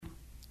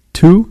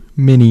too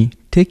many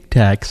Tic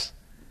Tacs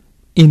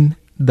in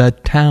the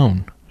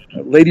town.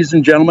 Ladies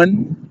and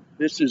gentlemen,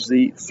 this is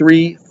the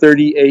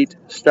 3:38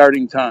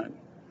 starting time.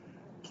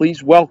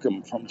 Please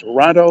welcome from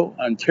Toronto,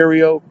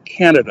 Ontario,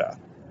 Canada,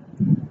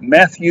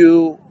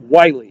 Matthew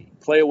Wiley.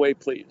 Play away,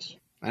 please.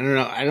 I don't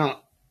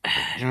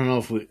know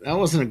if that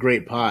wasn't a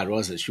great pod,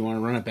 was it? You want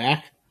to run it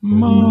back?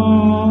 I'm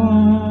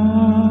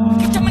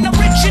an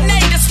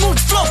originator, smooth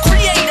flow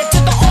creator. To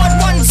the odd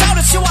ones out,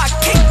 it's who I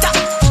kicked up.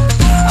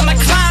 I'm a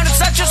clown,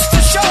 it's not just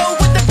for show.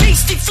 With the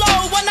beastie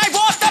flow, when I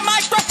walk the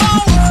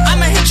microphone,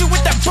 I'ma hit you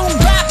with that boom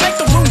bap, make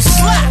the room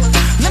slap.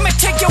 Let me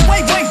take you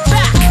way, way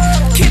back.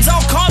 Kids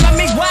all calling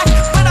me whack,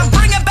 but I'm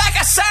bringing back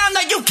a sound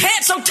that you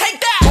can't, so take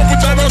that. Pump it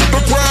down on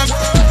the ground.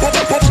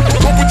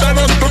 Pump it down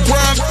on the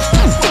ground.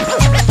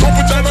 Pump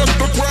it down on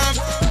the ground.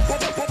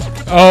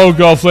 Oh,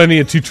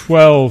 Golflandia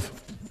 212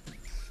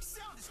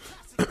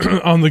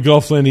 on the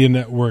Golflandia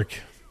Network.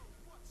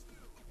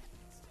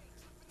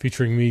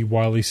 Featuring me,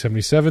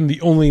 Wiley77, the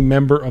only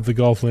member of the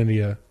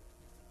Golflandia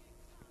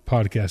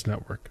Podcast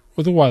Network,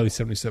 or the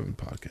Wiley77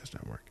 Podcast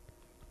Network.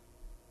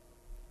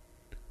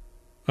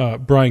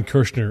 Brian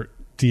Kirshner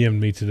DM'd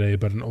me today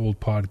about an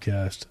old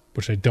podcast,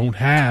 which I don't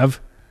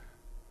have.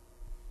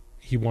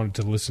 He wanted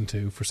to listen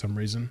to for some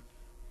reason.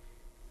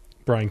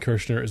 Brian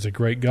Kirshner is a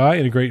great guy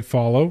and a great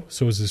follow.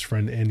 So is his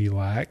friend Andy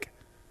Lack.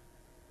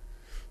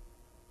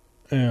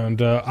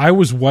 And I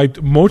was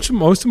wiped. Most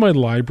of my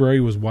library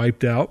was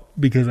wiped out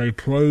because I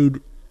played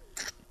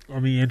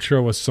on the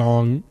intro a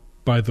song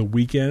by The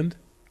Weeknd.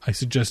 I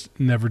suggest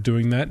never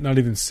doing that, not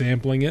even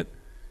sampling it.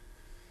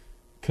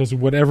 Because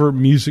whatever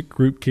music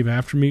group came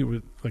after me,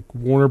 with like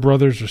Warner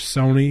Brothers or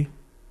Sony,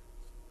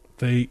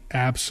 they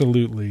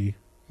absolutely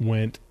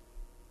went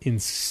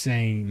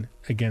insane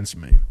against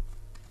me.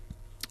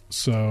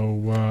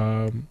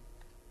 So,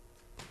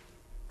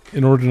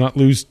 in order to not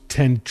lose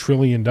 $10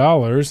 trillion,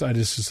 I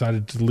just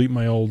decided to delete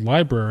my old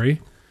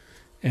library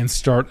and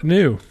start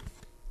anew.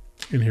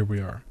 And here we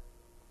are.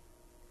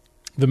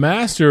 The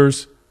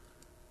Masters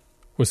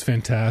was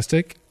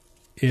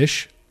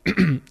fantastic-ish.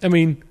 I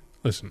mean,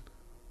 listen,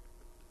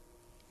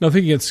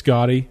 nothing against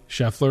Scotty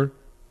Scheffler.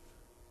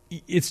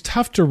 It's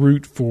tough to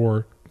root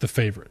for the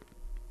favorite.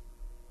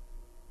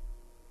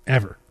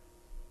 Ever.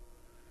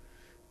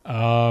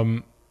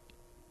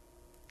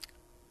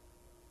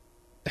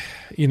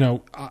 You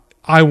know,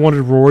 I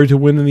wanted Rory to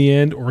win in the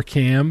end, or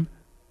Cam.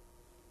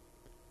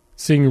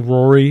 Seeing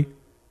Rory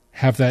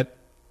have that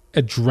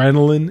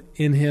adrenaline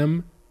in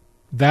him,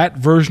 that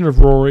version of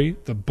Rory,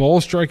 the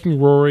ball-striking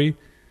Rory,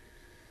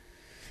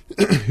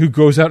 who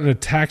goes out and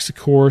attacks the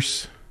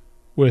course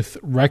with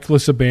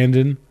reckless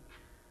abandon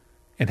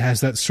and has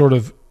that sort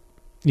of,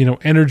 you know,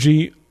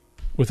 energy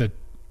with a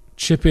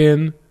chip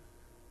in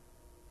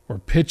or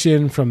pitch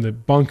in from the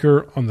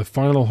bunker on the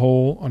final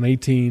hole on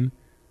 18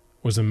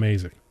 was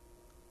amazing.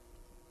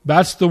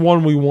 That's the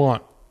one we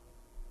want.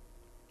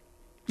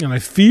 And I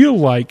feel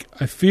like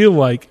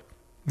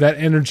that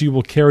energy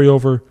will carry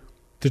over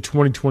to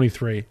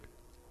 2023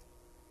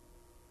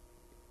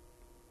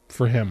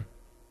 for him.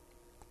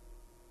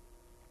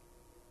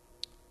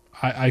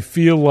 I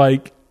feel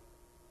like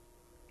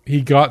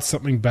he got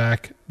something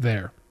back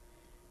there.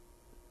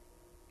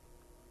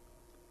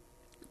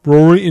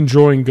 Rory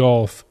enjoying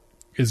golf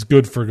is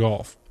good for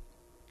golf.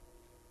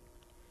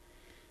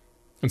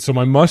 And so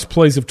my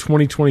must-plays of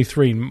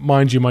 2023,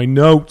 mind you, my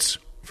notes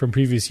from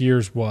previous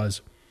years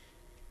was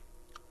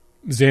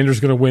Xander's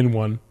going to win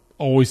one.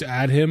 Always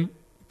add him.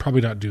 Probably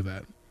not do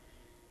that.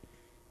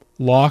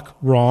 Lock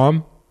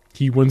Rahm,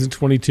 he wins in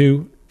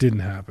 22. Didn't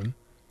happen.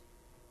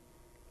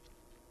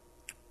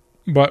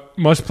 But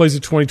must-plays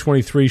of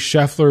 2023,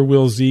 Scheffler,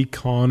 Will Z,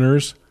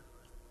 Connors.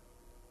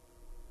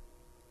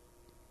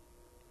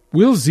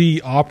 Will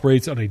Z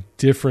operates on a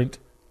different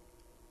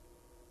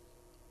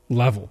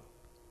level.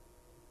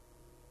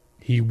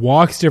 He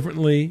walks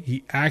differently.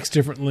 He acts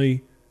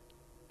differently.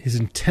 His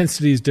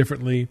intensity is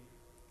differently.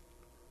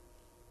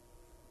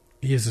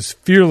 He has this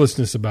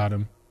fearlessness about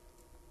him.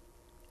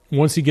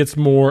 Once he gets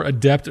more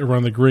adept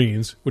around the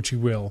greens, which he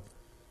will,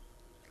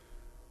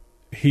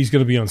 he's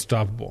going to be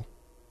unstoppable.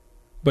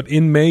 But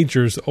in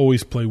majors,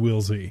 always play Will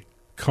Z.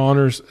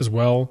 Connors as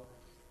well.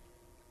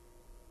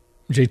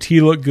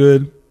 JT looked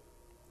good.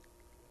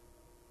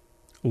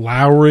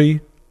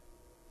 Lowry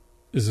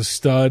is a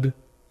stud.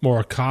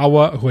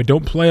 Morikawa, who I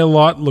don't play a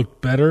lot,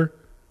 looked better.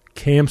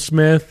 Cam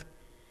Smith.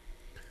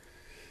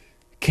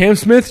 Cam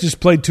Smith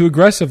just played too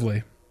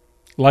aggressively.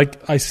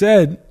 Like I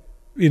said,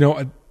 you know,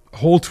 at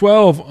hole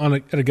 12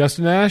 at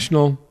Augusta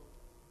National,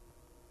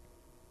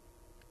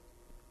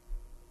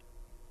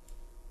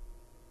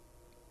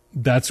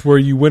 that's where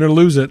you win or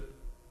lose it.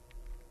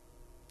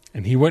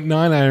 And he went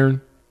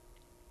 9-iron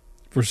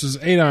versus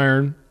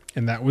 8-iron,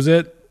 and that was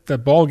it,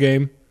 that ball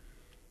game.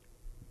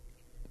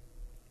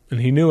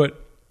 And he knew it.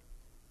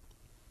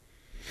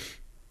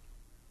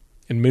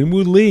 And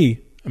Minwoo Lee,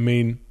 I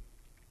mean,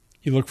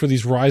 you look for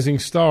these rising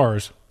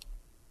stars.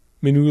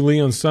 Minwoo Lee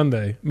on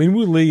Sunday.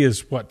 Minwoo Lee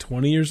is,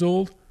 20 years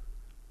old?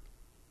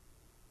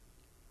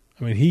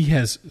 I mean, he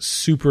has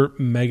super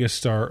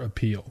megastar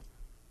appeal,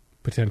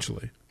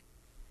 potentially.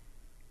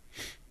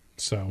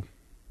 So,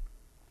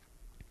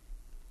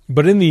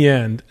 but in the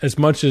end, as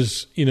much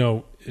as,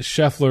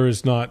 Scheffler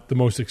is not the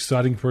most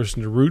exciting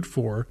person to root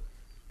for,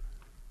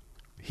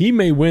 he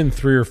may win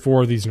 3 or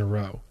 4 of these in a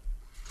row.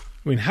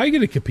 I mean, how are you going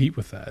to compete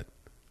with that?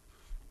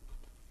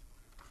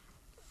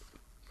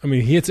 I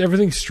mean, he hits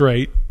everything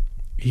straight.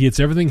 He hits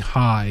everything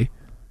high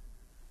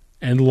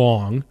and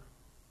long.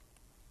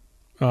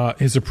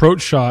 His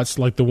approach shots,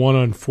 like the one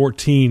on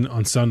 14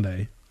 on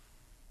Sunday,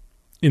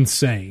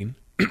 insane.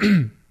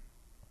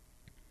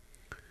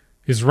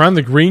 His around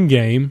the green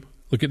game,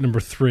 look at number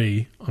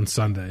 3 on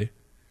Sunday.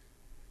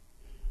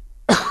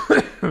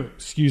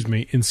 Excuse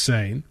me,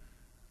 insane.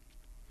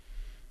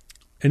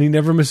 And he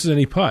never misses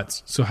any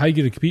putts. So how are you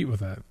going to compete with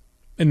that?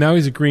 And now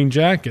he's a green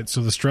jacket,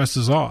 so the stress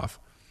is off.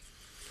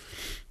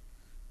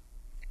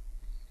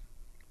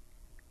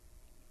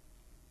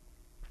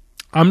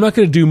 I'm not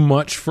going to do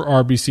much for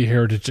RBC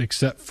Heritage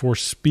except for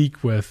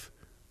speak with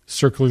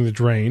Circling the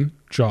Drain,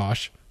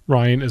 Josh.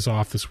 Ryan is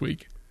off this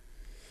week.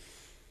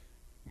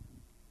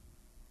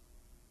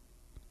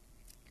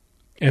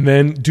 And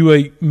then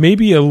do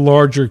maybe a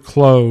larger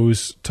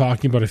close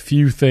talking about a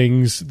few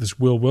things. This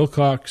Will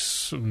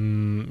Wilcox,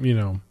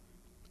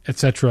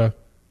 etc.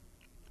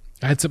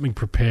 I had something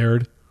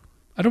prepared.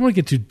 I don't want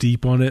to get too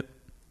deep on it,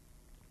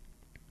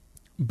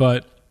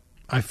 but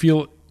I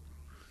feel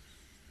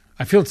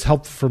it's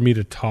helpful for me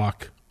to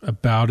talk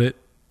about it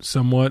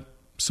somewhat,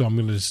 so I'm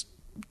going to just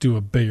do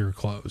a bigger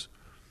close.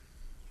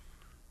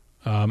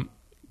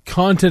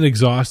 Content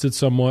exhausted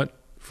somewhat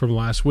from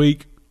last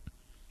week,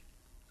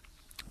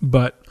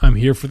 but I'm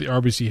here for the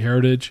RBC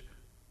Heritage.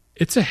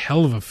 It's a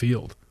hell of a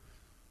field.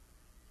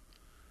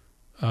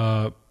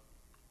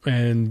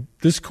 And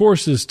this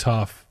course is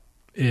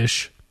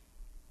tough-ish.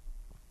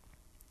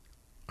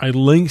 I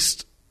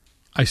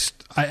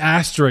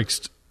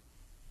asterisked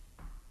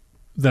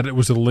that it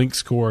was a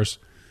links course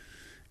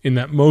in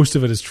that most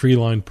of it is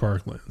tree-lined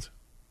parklands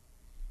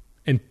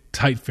and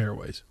tight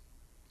fairways.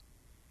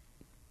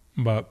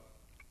 But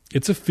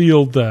it's a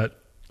field that,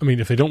 I mean,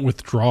 if they don't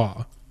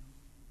withdraw,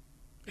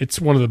 it's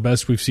one of the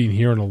best we've seen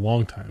here in a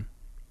long time.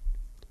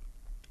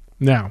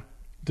 Now,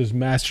 does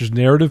Masters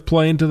narrative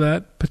play into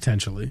that?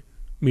 Potentially.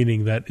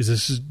 Meaning that, is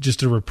this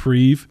just a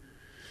reprieve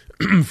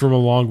from a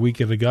long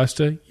week at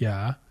Augusta?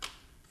 Yeah.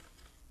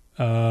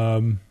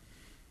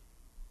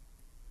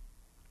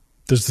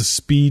 Does the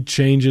speed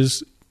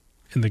changes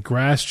and the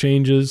grass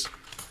changes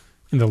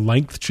and the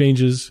length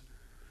changes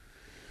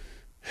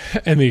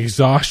and the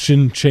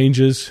exhaustion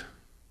changes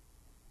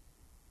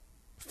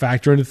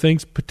factor into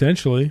things?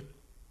 Potentially.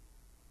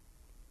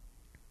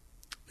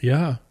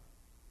 Yeah.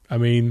 I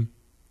mean,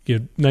 you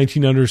have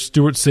 19 under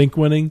Stuart Sink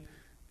winning.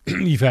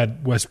 You've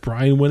had Wes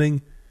Bryan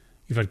winning.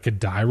 You've had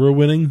Kodaira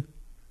winning.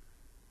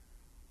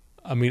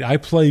 I mean, I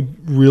play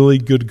really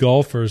good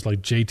golfers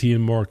like JT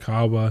and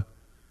Morikawa,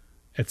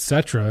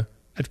 etc.,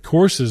 at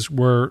courses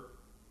where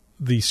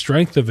the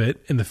strength of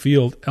it in the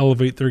field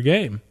elevate their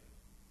game.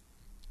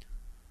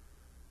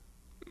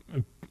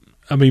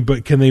 I mean,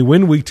 but can they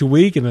win week to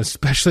week, and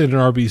especially at an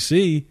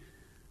RBC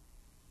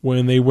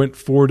when they went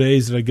 4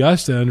 days at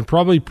Augusta and are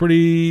probably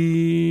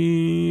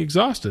pretty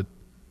exhausted?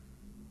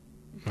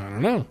 I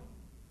don't know.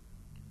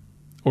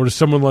 Or does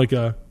someone like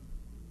a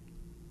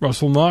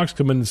Russell Knox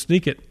come in and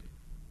sneak it?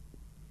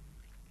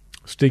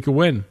 Sneak a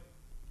win.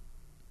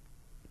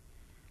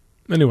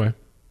 Anyway,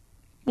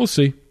 we'll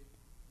see.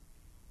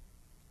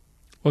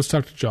 Let's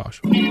talk to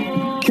Josh.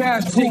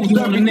 Cash rules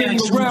every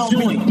next round.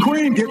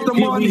 Queen, get the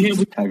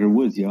money. Tiger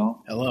Woods,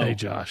 y'all. Hello. Hey,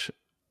 Josh.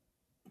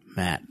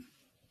 Matt.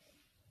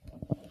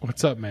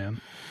 What's up,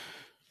 man?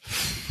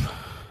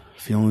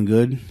 Feeling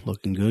good?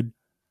 Looking good?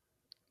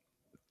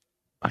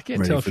 I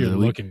can't tell if you're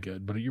looking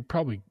good, but you're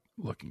probably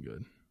looking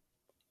good.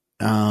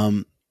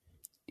 I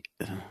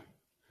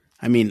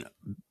mean,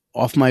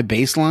 off my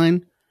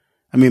baseline,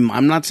 I mean,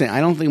 I'm not saying, I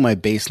don't think my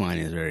baseline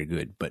is very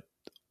good, but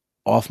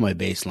off my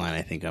baseline,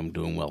 I think I'm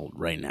doing well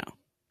right now.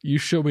 You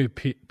showed me a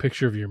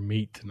picture of your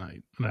meat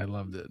tonight, and I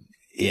loved it.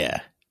 Yeah.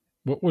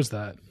 What was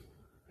that?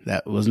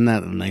 Wasn't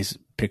that a nice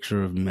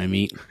picture of my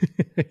meat?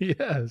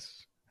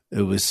 Yes.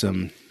 It was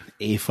some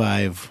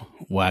A5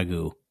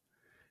 Wagyu.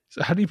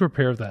 So how do you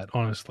prepare that,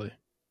 honestly?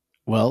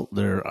 Well,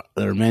 there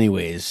are many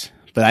ways,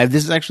 but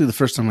this is actually the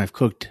first time I've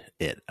cooked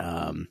it.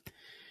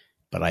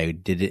 But I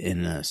did it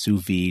in a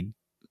sous vide,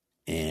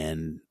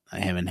 and I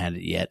haven't had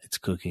it yet. It's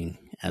cooking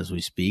as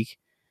we speak.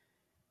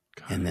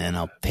 God. And then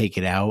I'll take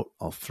it out.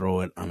 I'll throw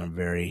it on a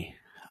very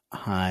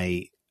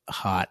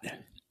hot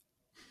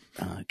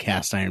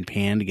cast iron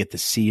pan to get the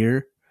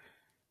sear,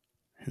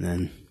 and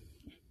then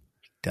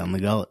down the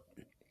gullet.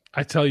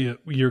 I tell you,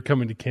 you're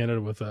coming to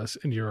Canada with us,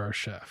 and you're our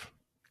chef.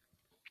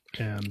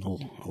 And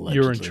Allegedly.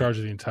 You're in charge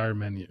of the entire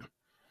menu.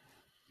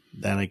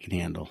 That I can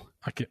handle.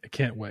 I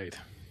can't wait.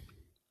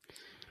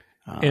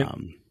 Yeah.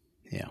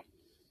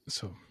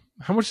 So,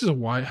 how much is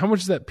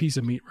that piece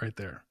of meat right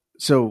there?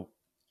 So,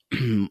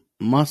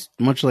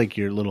 much like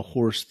your little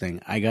horse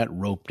thing, I got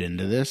roped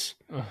into this.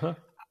 Uh-huh.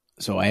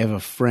 So I have a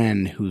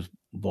friend who's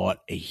bought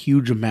a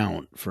huge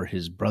amount for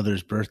his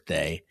brother's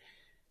birthday.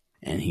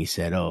 And he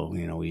said, "Oh,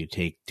 will you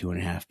take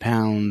 2.5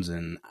 pounds?"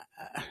 And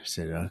I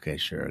said, "Okay,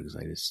 sure." Because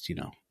I just,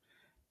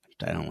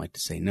 I don't like to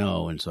say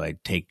no. And so I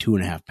take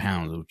 2.5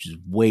 pounds, which is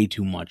way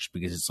too much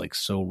because it's like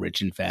so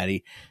rich and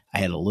fatty. I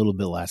had a little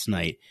bit last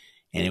night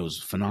and it was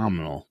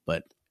phenomenal,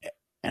 but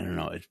I don't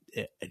know.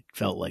 It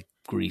felt like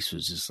grease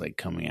was just like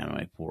coming out of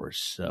my pores.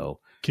 So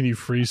can you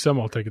freeze some?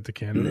 I'll take it to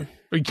Canada.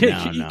 You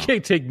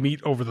can't take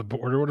meat over the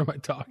border. What am I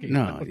talking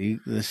about? No,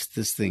 this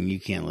thing, you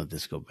can't let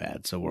this go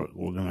bad. So we're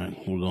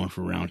going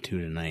for round 2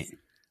 tonight.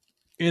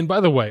 And by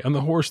the way, on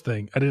the horse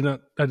thing, I did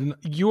not.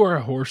 You are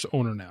a horse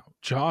owner now.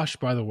 Josh,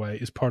 by the way,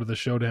 is part of the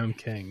Showdown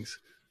Kings,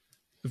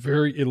 a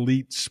very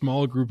elite,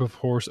 small group of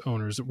horse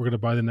owners that we're going to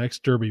buy the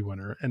next Derby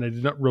winner. And I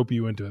did not rope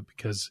you into it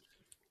because,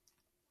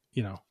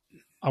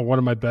 I'm one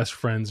of my best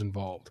friends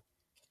involved.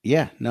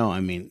 Yeah, no,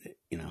 I mean,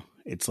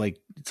 it's like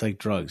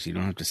drugs. You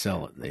don't have to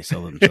sell it; they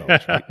sell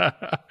themselves. Right?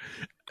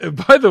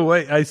 By the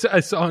way, I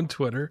saw on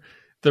Twitter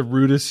the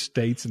rudest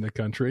states in the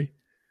country.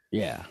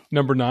 Yeah.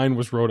 Number 9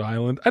 was Rhode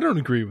Island. I don't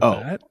agree with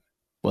that.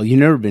 Well, you've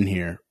never been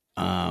here,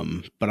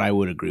 but I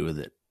would agree with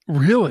it.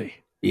 Really?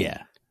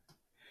 Yeah.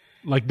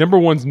 Like number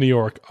 1's New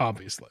York,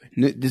 obviously.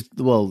 New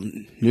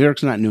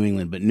York's not New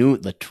England, but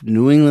the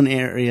New England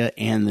area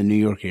and the New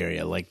York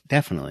area, like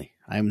definitely.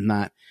 I'm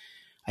not.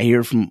 I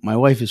hear from my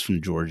wife is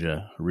from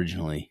Georgia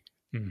originally.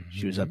 Mm-hmm.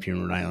 She was up here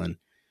in Rhode Island.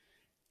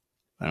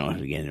 I don't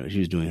know again. She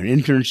was doing her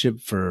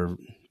internship for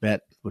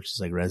vet, which is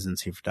like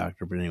residency for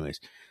doctor. But anyways.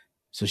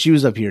 So she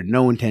was up here,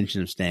 no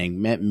intention of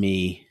staying, met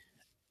me.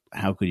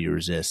 How could you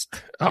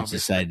resist? I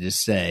decided to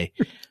stay.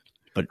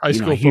 But high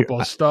school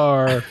football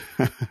star.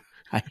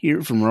 I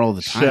hear from her all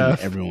the time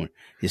that everyone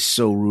is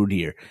so rude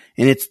here.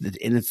 And it's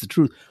the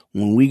truth.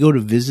 When we go to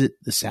visit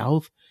the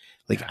South,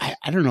 like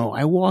I don't know,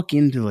 I walk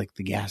into like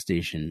the gas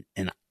station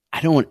and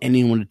I don't want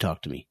anyone to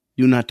talk to me.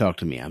 Do not talk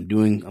to me.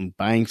 I'm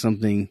buying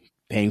something,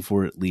 paying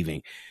for it,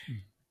 leaving.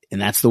 And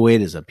that's the way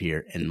it is up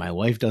here. And my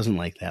wife doesn't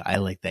like that. I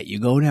like that. You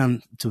go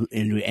down to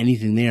into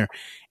anything there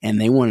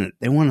and they want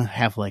to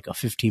have like a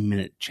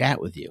 15-minute chat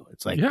with you.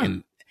 It's like,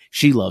 and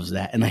she loves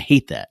that. And I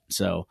hate that.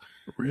 So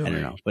really? I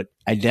don't know, but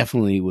I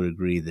definitely would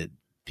agree that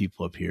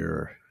people up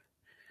here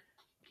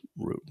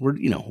we're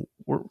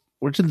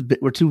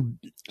too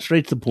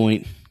straight to the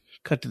point,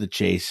 cut to the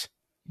chase.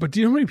 But do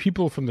you know how many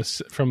people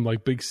from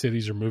like big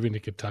cities are moving to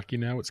Kentucky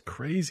now? It's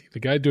crazy. The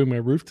guy doing my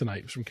roof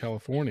tonight was from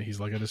California. He's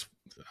like,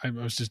 I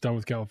was just done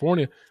with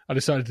California. I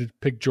decided to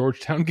pick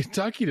Georgetown,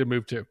 Kentucky to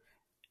move to.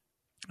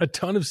 A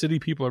ton of city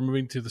people are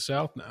moving to the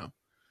South now.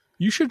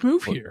 You should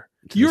move here.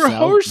 You're a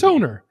horse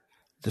owner.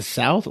 The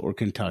South or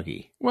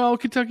Kentucky? Well,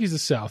 Kentucky's the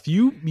South.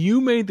 You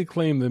made the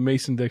claim, the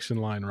Mason-Dixon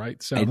line,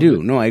 right? I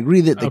do. No, I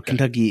agree that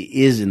Kentucky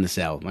is in the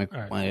South.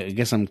 I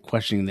guess I'm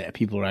questioning that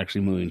people are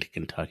actually moving to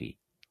Kentucky.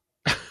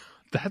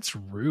 That's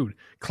rude.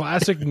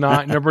 Classic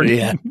number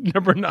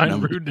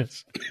 9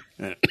 rudeness.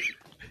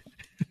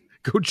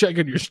 Go check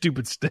on your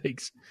stupid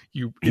steaks.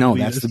 No,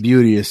 that's the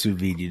beauty of sous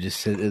vide. You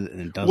just sit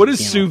and it doesn't. What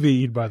is sous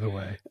vide, by the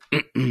way?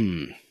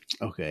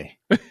 Okay.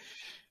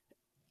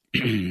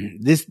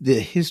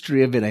 The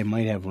history of it I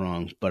might have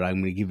wrong, but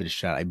I'm going to give it a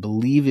shot. I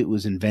believe it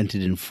was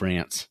invented in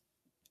France,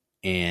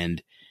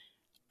 and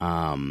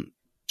oh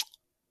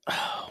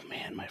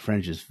man, my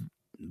French is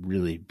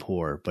really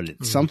poor, but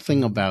it's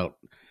something about.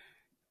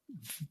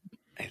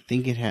 I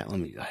think it had.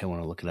 I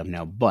want to look it up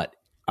now, but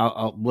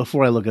I'll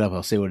before I look it up,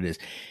 I'll say what it is.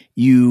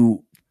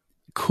 You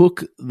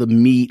cook the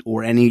meat,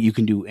 or you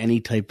can do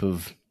any type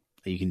of.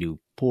 You can do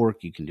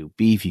pork, you can do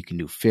beef, you can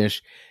do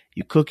fish.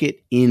 You cook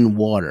it in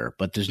water,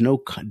 but there's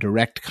no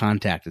direct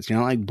contact. It's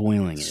not like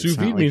boiling it. Sous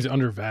vide means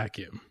under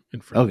vacuum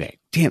in French. Okay,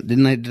 damn!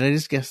 Did I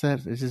just guess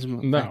that? Is this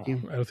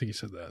vacuum? I don't think you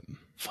said that.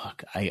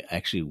 Fuck! I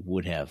actually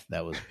would have.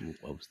 That was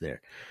what was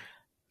there.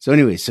 So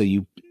anyway, so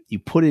you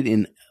put it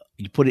in.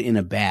 You put it in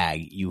a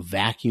bag, you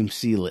vacuum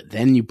seal it,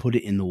 then you put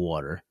it in the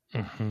water.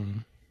 Mm-hmm.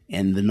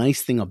 And the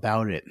nice thing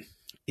about it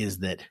is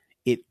that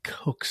it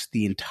cooks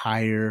the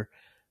entire,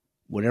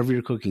 whatever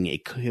you're cooking,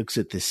 it cooks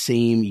at the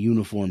same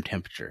uniform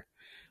temperature,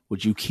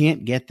 which you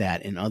can't get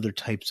that in other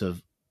types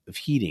of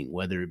heating,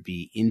 whether it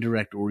be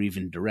indirect or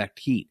even direct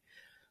heat.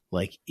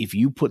 Like if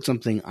you put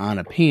something on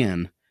a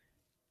pan,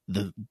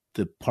 the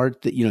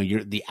part that,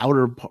 the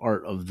outer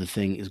part of the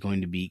thing is going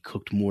to be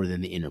cooked more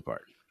than the inner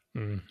part.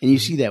 Mm-hmm. And you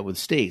see that with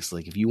steaks.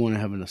 Like if you want to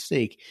have a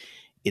steak,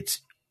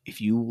 if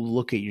you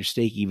look at your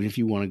steak, even if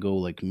you want to go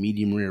like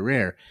medium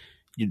rare,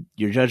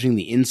 you're judging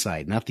the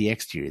inside, not the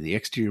exterior. The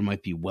exterior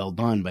might be well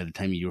done by the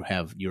time you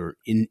have your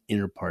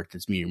inner part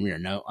that's medium rare.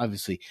 Now,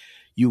 obviously,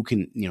 you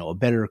can, a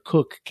better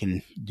cook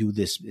can do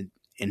this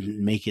and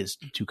make it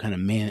to kind of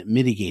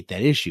mitigate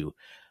that issue,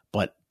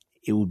 but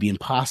it would be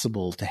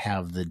impossible to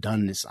have the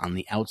doneness on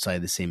the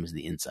outside the same as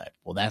the inside.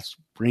 Well, that's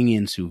bring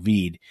in sous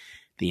vide.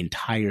 The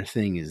entire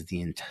thing is the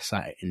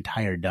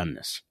entire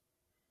doneness.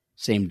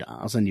 Same.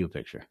 I'll send you a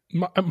picture.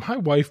 My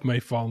wife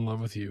may fall in love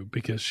with you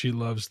because she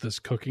loves this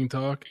cooking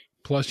talk.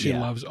 Plus, she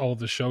loves all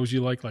the shows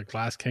you like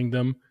Last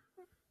Kingdom.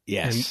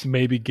 Yes. And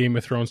maybe Game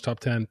of Thrones top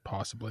 10,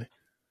 possibly.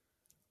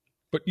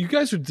 But you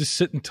guys would just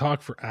sit and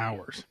talk for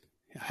hours.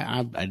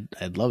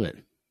 I'd love it.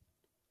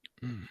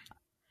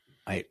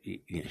 I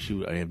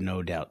have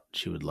no doubt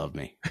she would love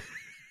me.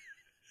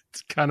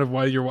 It's kind of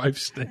why your wife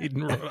stayed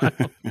in Rhode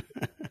Island.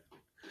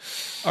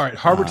 All right,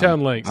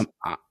 Harbortown Links.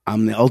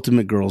 I'm the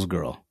ultimate girl's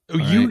girl.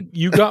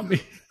 You got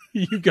me.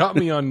 You got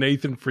me on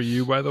Nathan For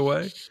You, by the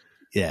way.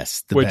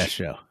 Yes, best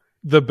show.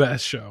 The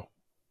best show.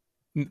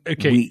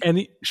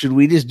 Okay, should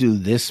we just do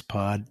this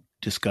pod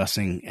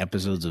discussing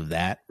episodes of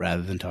that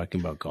rather than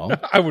talking about golf?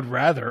 I would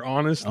rather,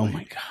 honestly. Oh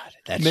my god,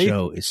 that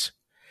show is.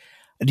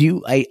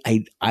 I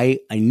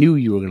knew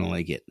you were going to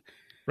like it,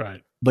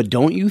 right? But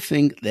don't you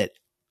think that?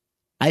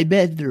 I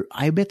bet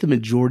the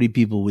majority of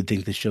people would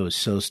think the show is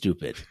so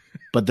stupid,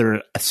 but there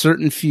are a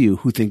certain few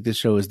who think the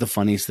show is the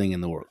funniest thing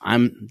in the world.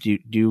 Do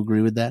you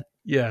agree with that?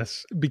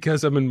 Yes,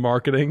 because I'm in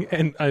marketing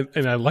and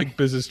I like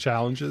business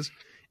challenges,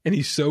 and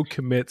he so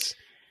commits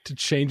to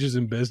changes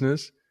in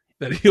business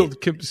that he'll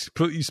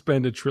completely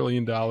spend $1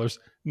 trillion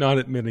not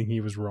admitting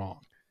he was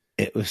wrong.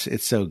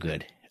 It's so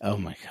good. Oh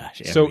my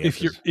gosh! So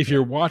if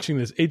you're watching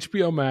this,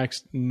 HBO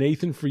Max,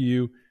 Nathan For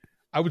You,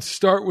 I would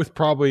start with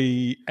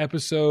probably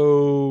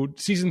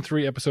season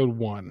 3, episode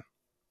 1.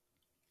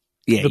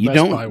 Yeah, you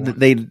don't.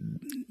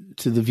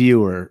 To the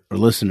viewer or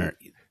listener,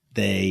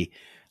 you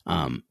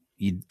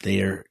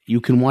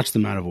can watch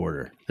them out of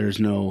order. There's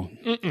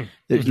nothing.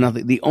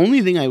 The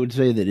only thing I would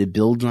say that it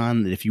builds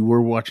on, that if you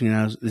were watching it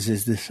out,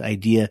 is this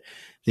idea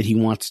that he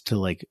wants to,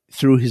 like,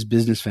 through his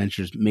business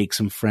ventures, make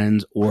some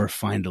friends or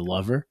find a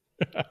lover.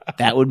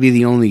 That would be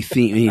the only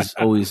theme. He's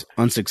always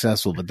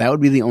unsuccessful, but that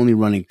would be the only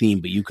running theme.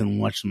 But you can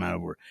watch them out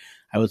of order.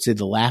 I would say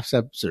the last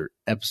episode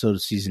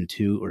of season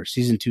 2, or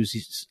season 2,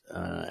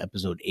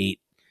 episode 8,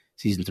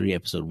 season 3,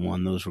 episode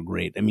 1. Those were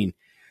great. I mean,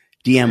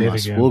 DM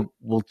us.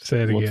 We'll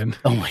say it again.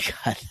 Oh my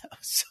god, that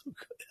was so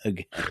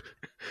good.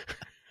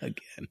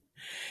 Again.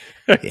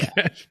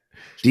 Yeah.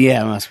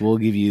 DM us. We'll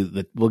give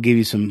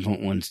you some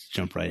ones to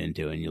jump right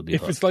into, and you'll be.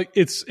 If hooked.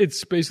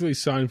 It's basically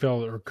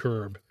Seinfeld or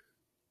Curb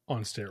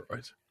on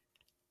steroids.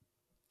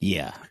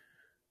 Yeah.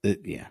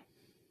 Yeah.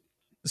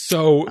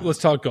 So let's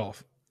talk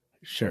golf.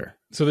 Sure.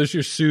 So there's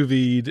your sous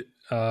vide,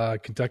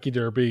 Kentucky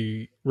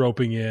Derby,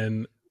 roping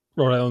in,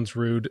 Rhode Island's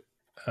Rude,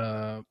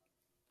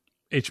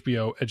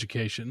 HBO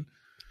education,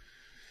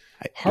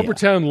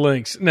 Harbortown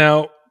Links.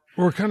 Now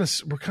we're kind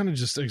of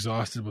just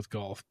exhausted with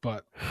golf,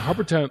 but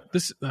Harbortown,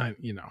 this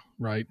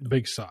right?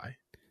 Big sigh.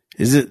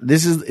 This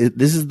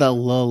is the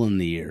lull in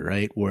the year,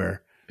 right?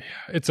 Where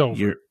it's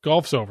over.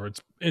 Golf's over.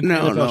 It's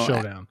NFL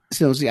showdown.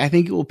 I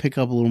think it will pick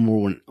up a little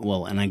more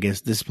and I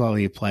guess this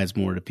probably applies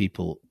more to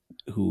people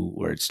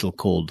where it's still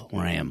cold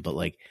where I am. But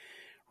like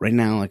right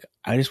now, like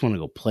I just want to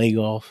go play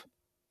golf.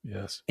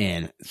 Yes.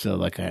 And so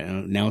like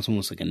now it's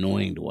almost like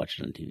annoying to watch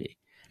it on TV.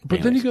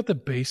 But then you got the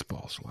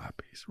baseball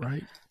slappies,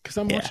 right? Because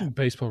I'm watching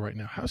baseball right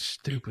now. How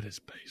stupid is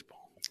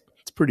baseball?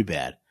 It's pretty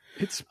bad.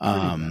 It's pretty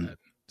bad.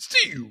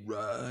 Steve,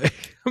 right?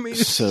 I mean,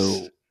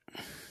 so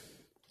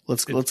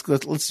let's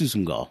do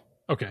some golf.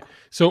 Okay.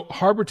 So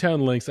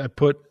Harbortown Links, I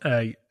put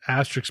a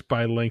asterisk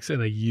by links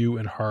and a U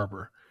in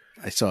Harbor.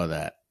 I saw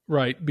that.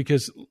 Right,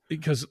 because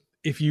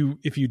if you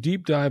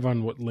deep dive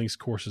on what links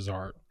courses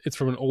are, it's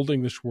from an Old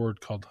English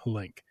word called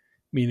link,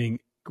 meaning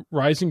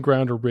rising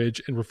ground or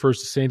ridge, and refers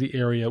to sandy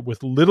area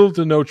with little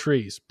to no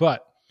trees.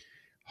 But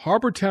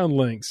Harbortown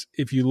Links,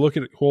 if you look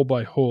at it hole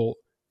by hole,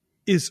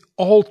 is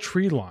all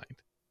tree lined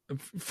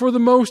for the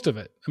most of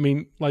it. I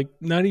mean, like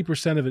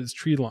 90% of it is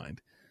tree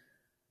lined.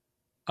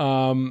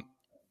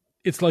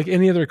 It's like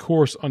any other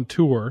course on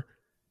tour,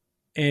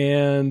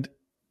 and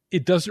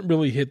it doesn't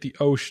really hit the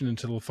ocean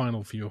until the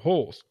final few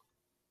holes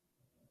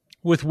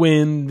with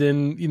wind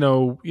and,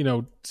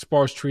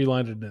 sparse tree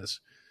linedness.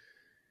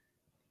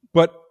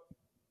 But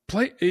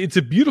it's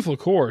a beautiful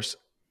course.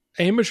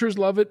 Amateurs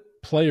love it.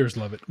 Players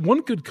love it. One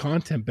good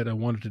content bit I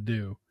wanted to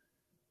do.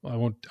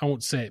 Well, I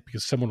won't say it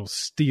because someone will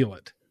steal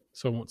it.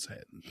 So I won't say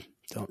it.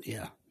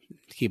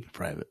 Keep it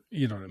private.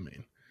 You know what I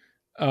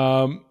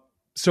mean?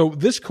 So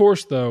this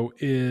course though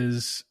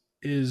is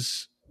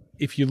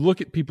if you look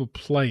at people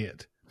play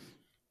it,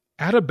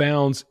 out of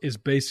bounds is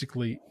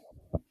basically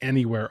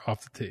anywhere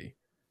off the tee.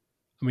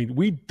 I mean,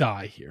 we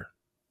die here.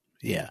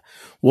 Yeah.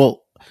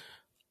 Well,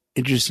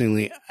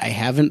 interestingly, I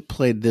haven't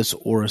played this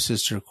or a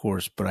sister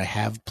course, but I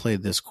have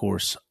played this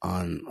course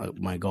on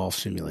my golf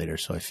simulator,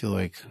 so I feel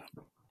like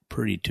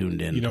pretty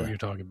tuned in. You know what you're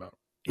talking about.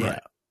 Yeah.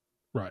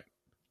 Right.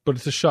 But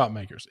it's the shot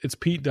makers. It's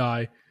Pete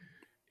Dye.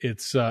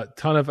 It's a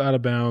ton of out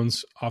of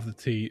bounds off the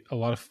tee, a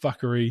lot of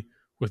fuckery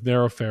with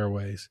narrow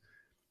fairways,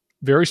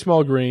 very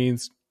small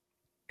greens,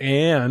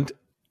 and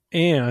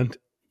I'm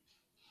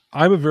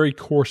a very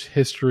course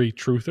history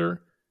truther.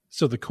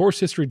 So the course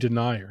history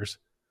deniers,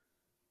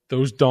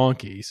 those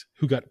donkeys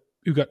who got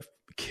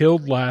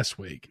killed last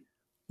week,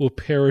 will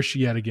perish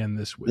yet again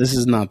this week. This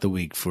is not the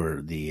week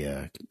for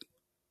the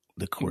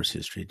course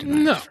history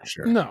deniers. No, for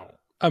sure. No.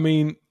 I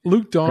mean,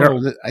 Luke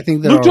Donald. I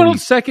think Luke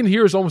Donald's second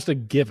here is almost a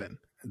given.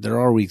 There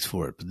are weeks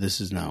for it, but this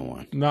is not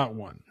one. Not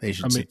one. They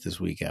should sit this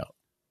week out.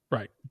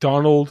 Right.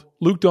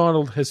 Luke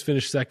Donald has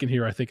finished second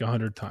here, I think,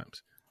 100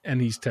 times,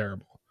 and he's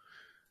terrible.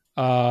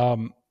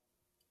 Iron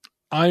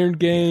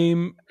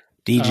Game.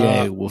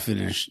 DJ will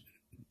finish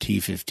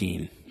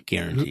T15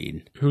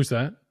 guaranteed. Who's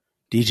that?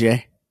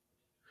 DJ.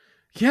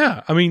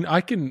 Yeah, I mean,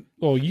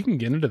 you can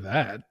get into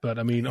that, but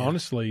I mean,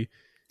 honestly,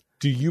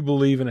 do you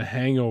believe in a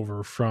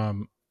hangover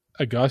from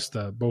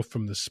Augusta, both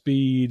from the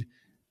speed,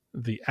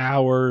 the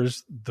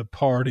hours, the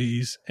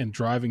parties, and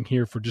driving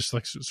here for just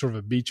like sort of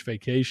a beach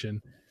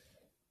vacation?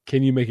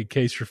 Can you make a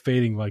case for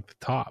fading like the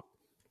top?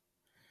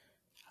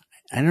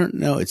 I don't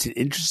know. It's an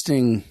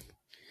interesting.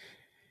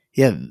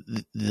 Yeah,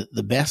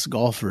 the best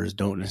golfers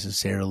don't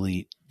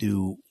necessarily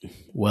do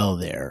well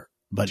there.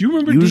 But do you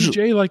remember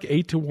DJ like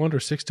 8-1 or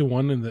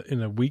 6-1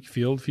 in a weak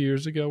field a few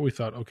years ago? We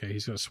thought, okay,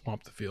 he's going to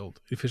swamp the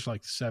field. He finished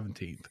like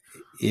 17th.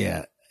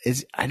 Yeah,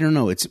 I don't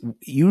know. It's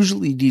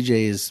usually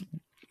DJ is.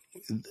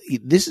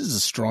 This is a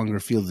stronger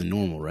field than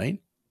normal,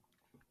 right?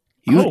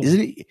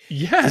 Isn't it?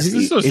 Yes, this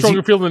is a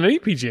stronger field than any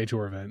PGA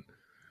Tour event.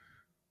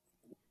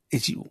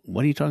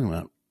 What are you talking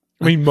about?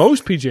 I mean,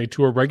 most PGA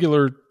Tour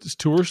regular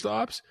tour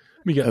stops.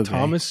 We got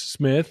Thomas,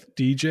 Smith,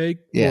 DJ,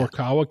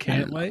 Morikawa,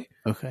 Cantlay.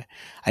 Okay,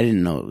 I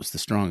didn't know it was the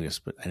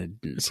strongest, but I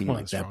didn't seem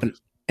like that.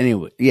 Strongest. But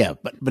anyway, yeah,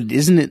 but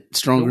isn't it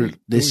stronger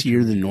this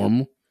year than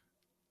normal?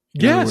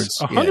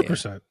 Yes,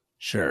 100%.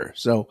 Sure.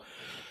 So,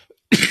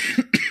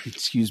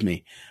 excuse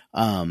me.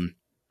 I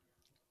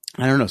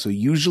don't know. So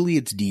usually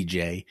it's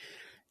DJ.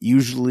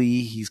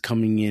 Usually he's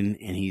coming in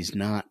and he's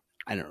not.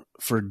 I don't.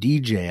 For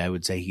DJ, I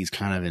would say he's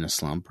kind of in a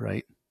slump,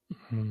 right?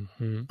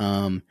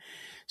 Mm-hmm.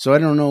 So I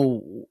don't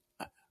know.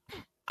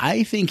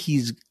 I think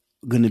he's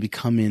going to be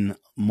coming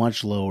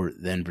much lower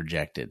than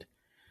projected.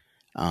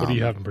 What do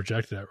you have him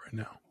projected at right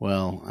now?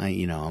 Well,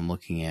 I'm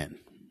looking at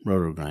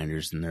Roto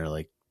Grinders and they're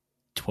like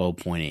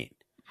 12.8.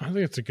 I think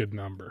it's a good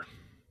number.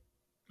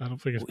 I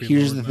don't think it's.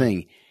 Here's the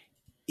thing.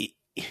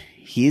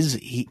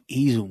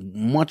 He's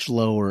much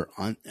lower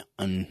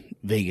on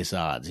Vegas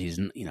odds. He's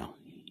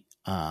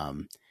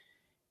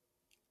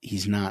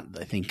he's not.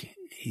 I think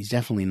he's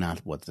definitely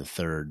not the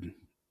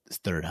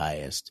third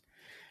highest.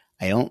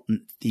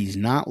 He's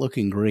not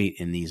looking great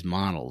in these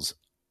models,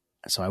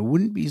 so I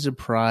wouldn't be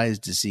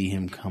surprised to see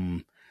him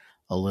come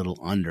a little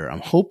under.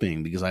 I'm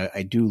hoping because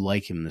I do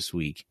like him this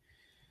week.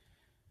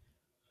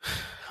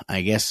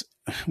 I guess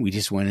we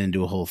just went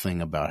into a whole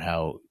thing about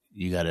how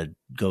you got to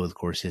go with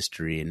course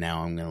history, and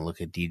now I'm going to look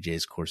at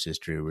DJ's course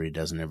history where he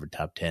doesn't ever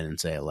top 10 and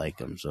say I like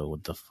him. So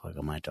what the fuck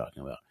am I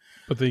talking about?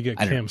 But then you get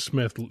Cam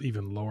Smith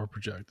even lower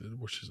projected,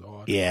 which is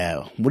odd.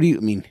 Yeah. What do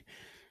you mean?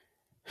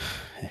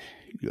 I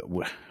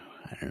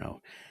don't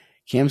know.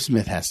 Cam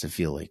Smith has to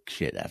feel like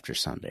shit after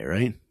Sunday,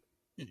 right?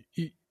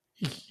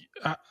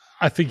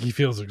 I think he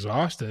feels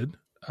exhausted.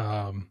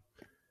 But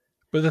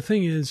the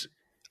thing is,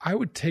 I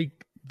would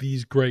take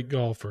these great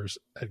golfers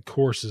at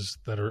courses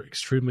that are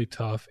extremely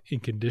tough, in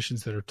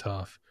conditions that are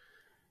tough,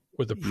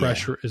 where the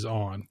pressure is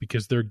on,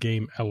 because their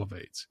game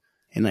elevates.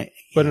 In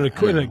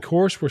a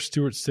course where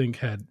Stuart Sink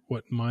had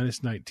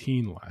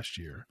 -19 last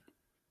year,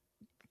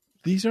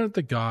 these aren't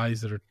the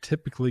guys that are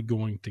typically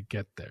going to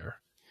get there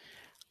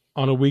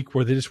on a week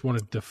where they just want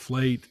to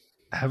deflate,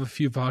 have a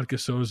few vodka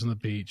sodas on the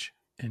beach,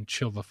 and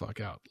chill the fuck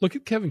out. Look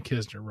at Kevin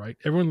Kisner, right?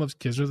 Everyone loves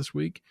Kisner this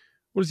week.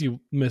 What does he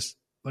miss?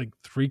 Like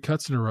 3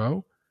 cuts in a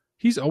row?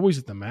 He's always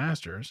at the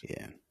Masters.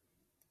 Yeah.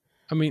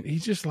 I mean,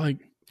 he's just like,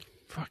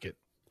 fuck it.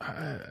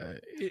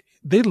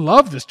 They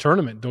love this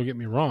tournament, don't get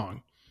me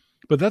wrong.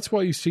 But that's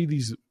why you see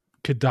these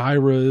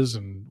Kadairas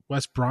and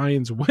Wes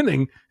Bryans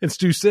winning and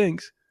Stu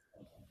Sinks.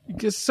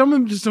 Because some of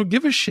them just don't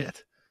give a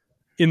shit,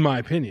 in my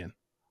opinion.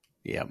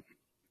 Yeah.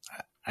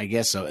 I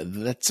guess so.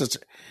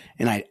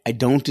 And I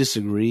don't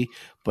disagree,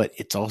 but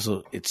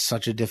it's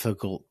such a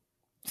difficult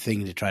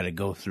thing to try to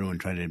go through and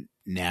try to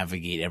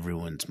navigate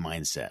everyone's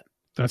mindset.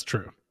 That's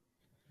true.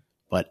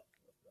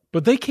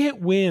 But they can't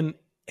win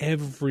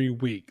every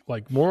week.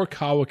 Like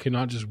Morikawa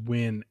cannot just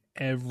win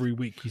every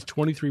week. He's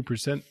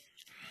 23%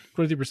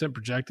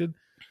 projected.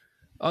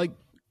 Like,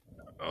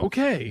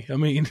 okay. I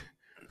mean,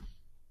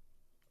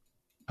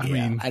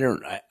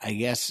 I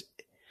guess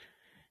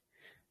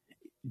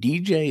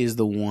DJ is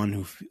the one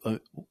who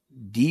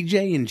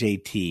DJ and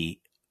JT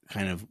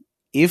kind of,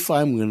 if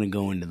I'm going to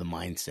go into the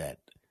mindset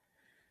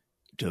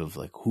of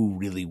like who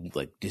really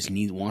like just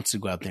wants to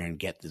go out there and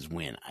get this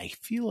win, I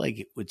feel like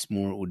it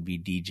would be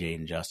DJ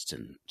and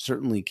Justin.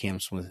 Certainly Cam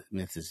Smith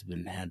has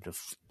had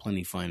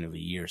plenty fine of a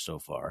year so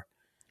far.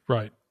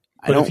 Right.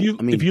 But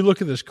if you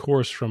look at this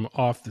course from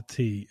off the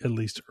tee, at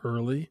least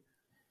early,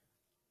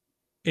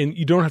 and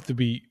you don't have to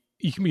be,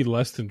 you can be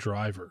less than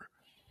driver,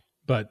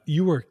 but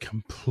you are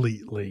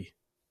completely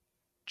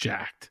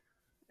jacked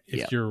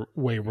if you're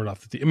wayward off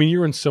the tee. I mean,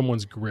 you're in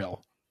someone's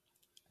grill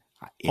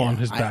on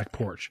his back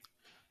porch.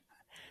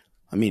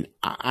 I mean,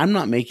 I'm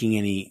not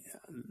making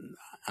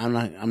I'm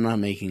not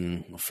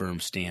making a firm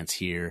stance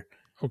here.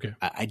 Okay.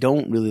 I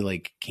don't really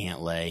like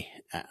Cantlay,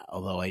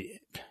 although I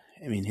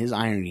mean, his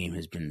iron game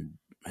has been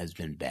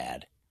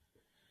bad.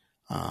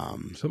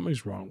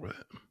 Something's wrong with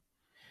it.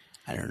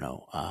 I don't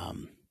know.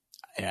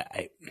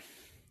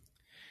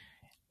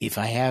 if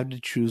I have to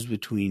choose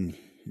between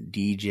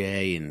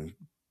DJ and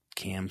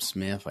Cam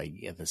Smith, I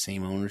get the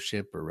same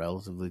ownership or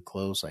relatively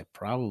close, I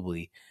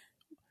probably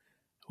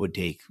would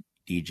take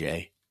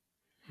DJ.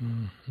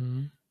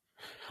 Mm-hmm.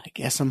 I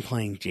guess I'm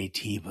playing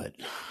JT, but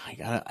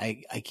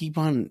I keep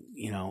on,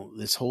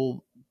 this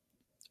whole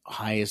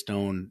highest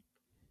owned,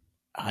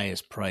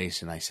 highest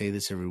price, and I say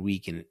this every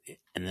week, and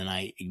then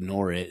I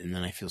ignore it, and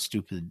then I feel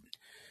stupid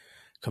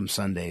come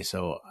Sunday.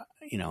 So,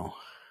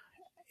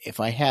 if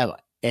I have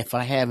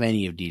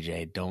any of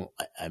DJ,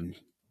 I'm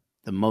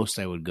the most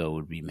I would go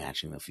would be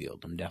matching the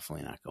field. I'm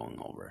definitely not going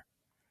over.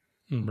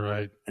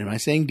 Right. Am I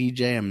saying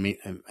DJ?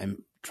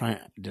 I'm trying.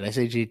 Did I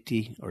say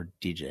JT or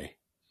DJ?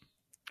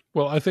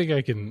 Well, I think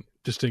I can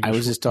distinguish. I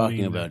was just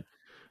talking about.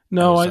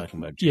 No, I was talking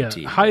about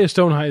JT. Yeah, highest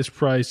owned, highest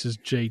price is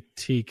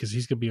JT because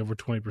he's going to be over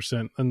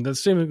 20%. And that's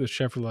the same thing with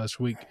Sheffield last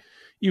week.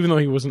 Even though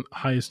he wasn't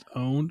highest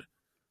owned,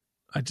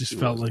 I just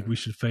felt like we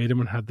should fade him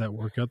and have that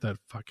workout that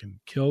fucking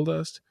killed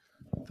us.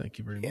 Thank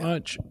you very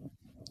much.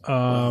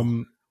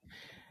 Some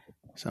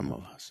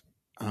of us.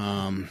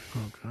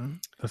 Okay,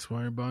 that's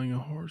why you're buying a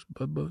horse,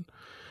 bud.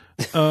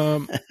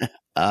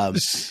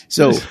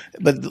 So,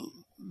 but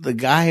the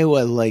guy who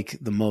I like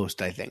the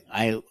most, I think,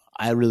 I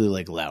really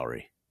like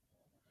Lowry.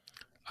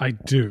 I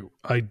do,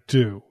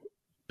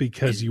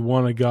 because you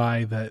want a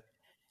guy that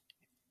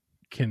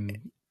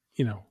can,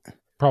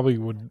 probably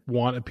would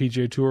want a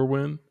PGA Tour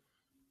win.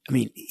 I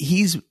mean,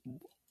 he's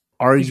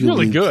arguably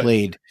really good.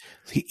 played.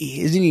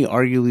 Isn't he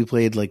arguably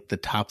played like the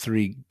top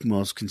 3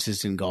 most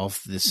consistent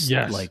golf this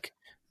year?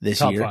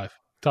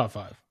 Top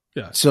five.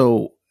 Yeah.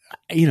 So,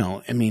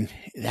 I mean,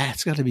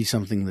 that's got to be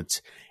something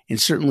that's, and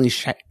certainly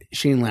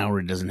Shane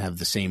Lowry doesn't have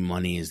the same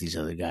money as these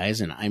other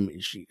guys. And I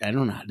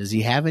don't know. Does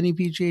he have any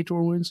PGA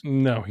Tour wins?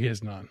 No, he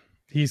has none.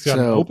 He's got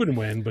an open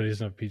win, but he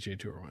doesn't have a PGA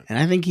Tour win. And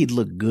I think he'd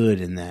look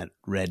good in that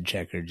red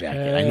checker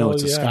jacket. I know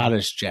it's a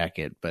Scottish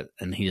jacket,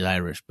 and he's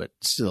Irish, but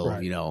still,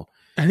 right.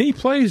 And he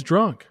plays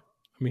drunk.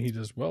 I mean, he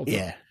does well.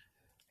 Yeah.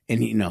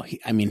 And,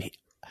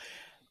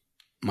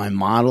 my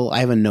model, I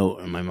have a note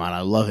on my model.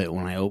 I love it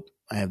when I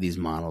have these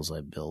models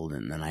I build,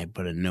 and then I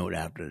put a note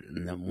after it.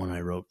 And then when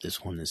I wrote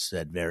this one, it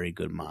said very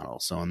good model.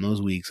 So in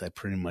those weeks, I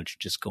pretty much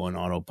just go on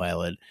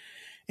autopilot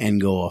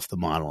and go off the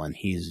model, and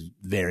he's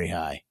very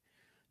high.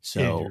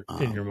 So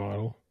in your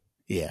model.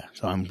 Yeah.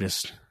 So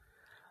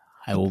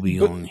I will be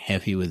going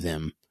heavy with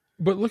him.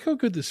 But look how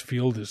good this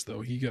field is,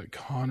 though. You got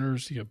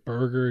Connors, you got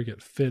Berger, you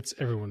got Fitz,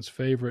 everyone's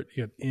favorite.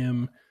 You got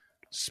M,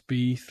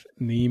 Spieth,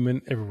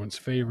 Neiman, everyone's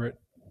favorite.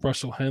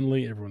 Russell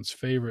Henley, everyone's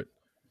favorite.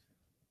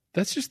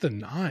 That's just the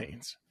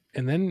 9s.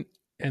 And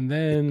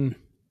then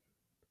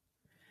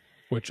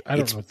which I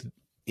don't know.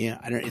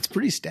 It's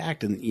pretty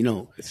stacked, and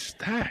it's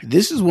stacked.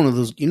 This is one of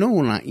those.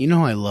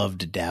 I love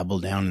to dabble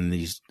down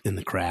in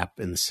the crap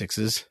in the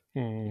 6s.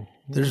 Mm-hmm.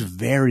 There's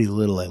very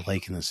little I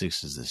like in the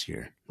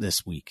 6s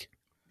this week.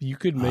 You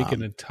could make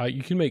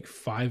you can make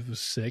 5 or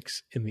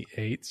 6 in the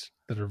 8s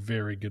that are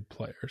very good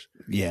players.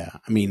 Yeah,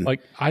 I mean,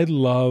 like I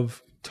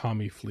love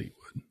Tommy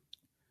Fleetwood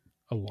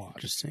a lot.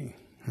 Interesting.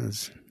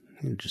 That's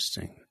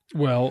interesting.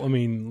 Well, I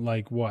mean,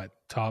 like what?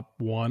 Top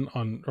 1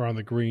 on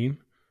the green?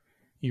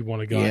 You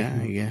want a guy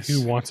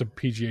who wants a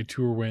PGA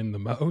Tour win the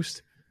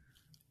most?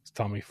 It's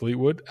Tommy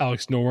Fleetwood.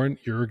 Alex Noren,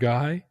 your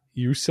guy.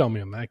 You sell me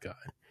on that guy.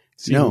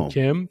 Siwoo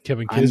Kim,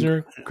 Kevin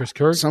Kisner, Chris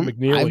Kirk,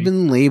 McNeely. I've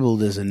been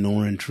labeled as a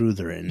Noren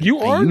truther. And you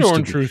are a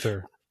Noren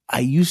truther. I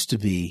used to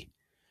be,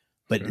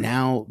 but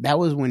now that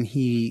was when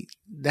I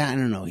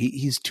don't know.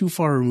 He's too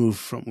far removed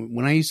from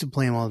when I used to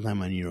play him all the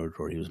time on Euro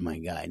Tour. He was my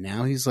guy.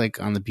 Now he's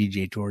like on the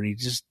PGA Tour. He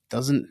just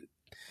doesn't.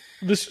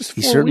 This was 4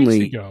 he certainly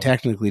weeks ago.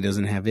 Technically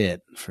doesn't have it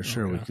for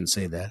sure. Okay. We can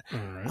say that. All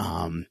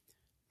right.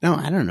 No,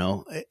 I don't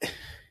know.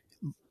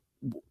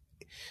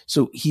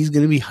 So he's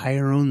going to be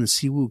higher owned than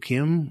Siwoo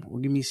Kim. Well,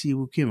 give me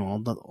Siwoo Kim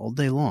all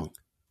day long.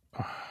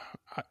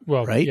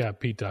 Well, right? Yeah,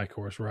 Pete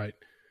Dye-Course, right?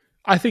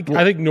 I think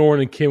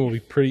Noren and Kim will be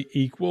pretty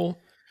equal.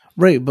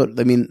 Right, but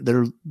I mean,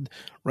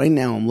 right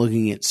now. I'm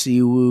looking at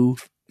Siwoo,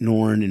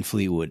 Noren, and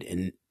Fleetwood,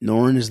 and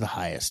Noren is the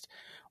highest.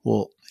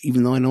 Well,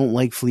 even though I don't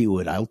like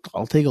Fleetwood,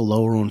 I'll take a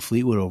lower owned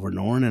Fleetwood over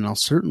Noren, and I'll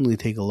certainly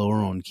take a lower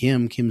owned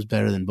Kim. Kim's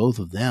better than both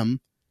of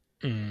them,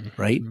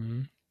 right?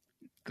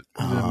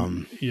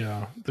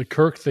 The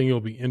Kirk thing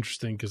will be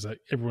interesting because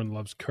everyone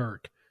loves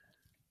Kirk,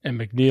 and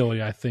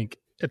McNeely, I think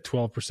at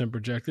 12%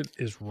 projected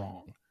is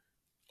wrong.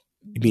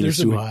 You mean it's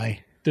too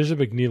high? There's a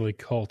McNeely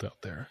cult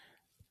out there.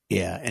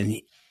 Yeah,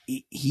 and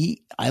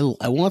I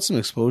want some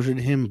exposure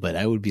to him, but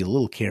I would be a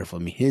little careful.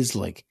 I mean,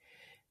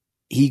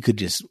 he could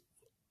just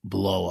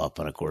blow up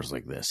on a course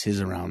like this. His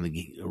around the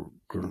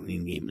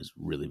green game is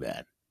really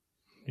bad.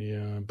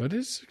 Yeah, but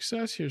his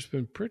success here has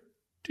been pretty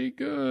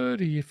good.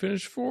 He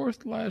finished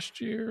 4th last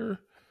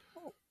year.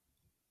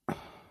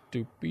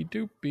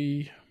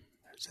 Doopy.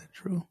 Is that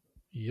true?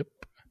 Yep.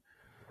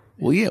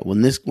 Well, yeah.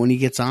 When he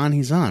gets on,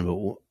 he's on. But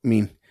I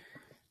mean,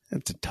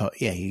 that's a tough.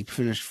 Yeah, he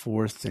finished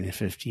 4th and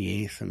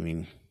 58th. I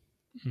mean,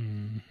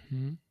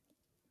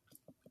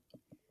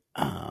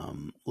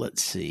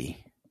 let's see.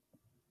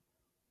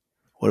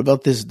 What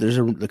about this? There's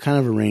the kind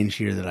of a range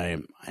here that I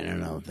don't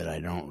know, that I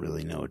don't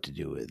really know what to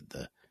do with.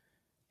 The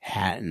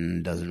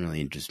Hatton doesn't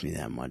really interest me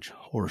that much.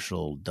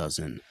 Horschel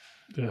doesn't.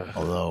 Ugh.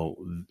 Although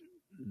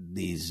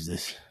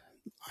this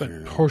I But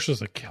don't know.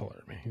 Horschel's a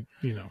killer. I mean,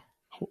 you know,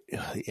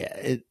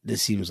 Yeah,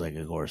 this seems like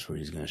a course where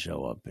he's going to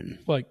show up and.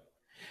 like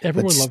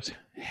everyone But loves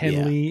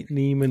Henley,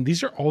 Neiman.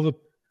 These are all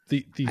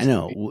these. I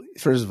know.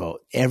 First of all,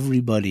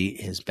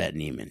 everybody has bet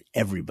Neiman.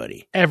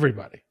 Everybody.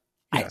 Everybody.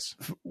 Yes.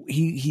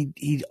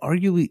 He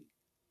arguably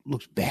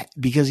looks bad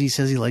because he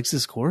says he likes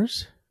this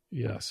course.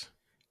 Yes.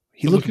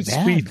 He But looked look at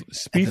bad.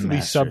 Spieth at the will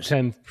be sub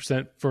Masters.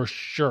 10% for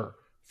sure.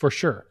 For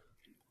sure.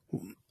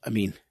 I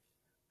mean,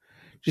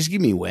 just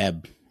give me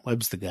Webb.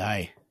 Webb's the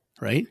guy,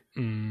 right?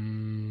 I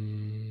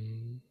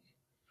mean,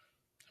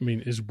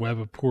 is Webb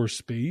a poor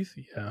Spieth?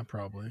 Yeah,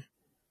 probably.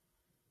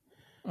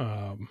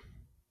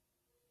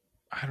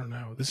 I don't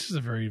know. This is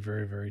a very,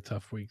 very, very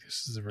tough week.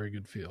 This is a very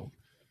good field.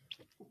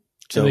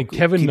 So I think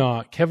Kevin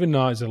Na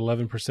is at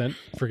 11%.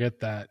 Forget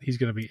that. He's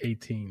going to be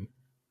 18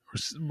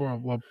 or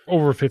well,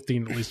 over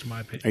 15 at least in my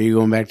opinion. Are you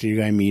going back to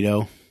your guy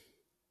Mito?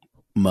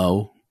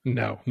 Mo?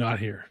 No, not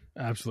here.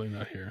 Absolutely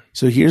not here.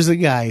 So here's the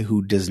guy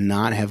who does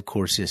not have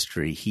course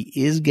history. He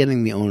is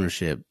getting the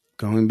ownership,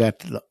 going back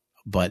to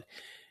but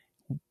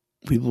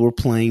people were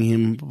playing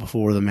him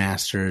before the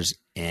Masters,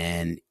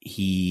 and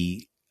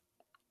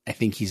I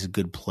think he's a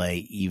good play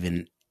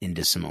even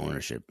into some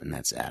ownership, and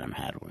that's Adam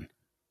Hadwin.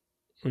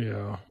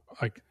 Yeah,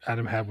 like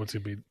Adam Hadwin's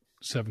going to be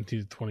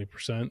 17 to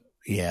 20%.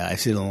 Yeah, I've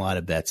seen a lot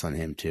of bets on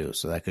him too,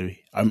 so that could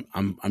be. I'm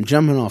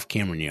jumping off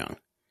Cameron Young.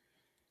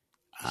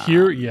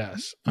 Here,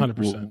 yes, 100%.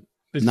 well,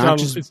 It's not not.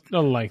 just- It's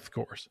not a length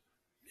course.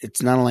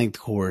 It's not a length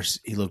course.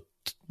 He looked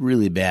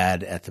really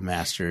bad at the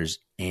Masters,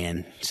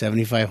 and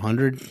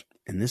 7,500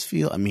 in this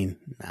field. I mean,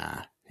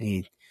 nah,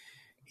 he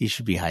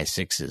should be high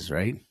sixes,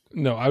 right?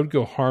 No, I would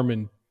go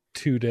Harmon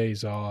 2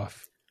 days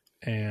off,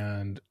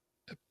 and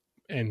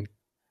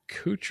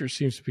Kuchar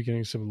seems to be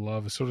getting some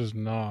love. So does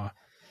Na.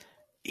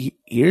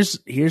 Here's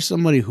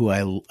somebody who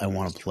I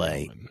want to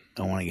play.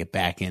 I want to get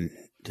back into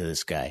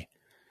this guy,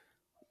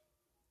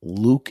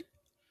 Luke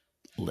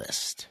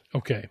List.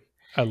 Okay,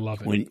 I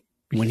love it.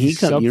 When he He's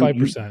comes, sub you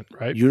 5%,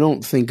 right? You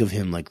don't think of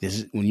him like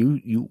this. When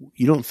you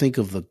don't think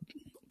of the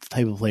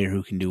type of player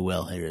who can do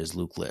well here as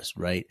Luke List,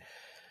 right?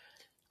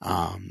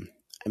 I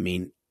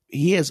mean,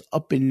 he has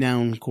up and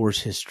down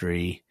course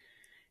history.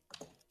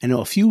 I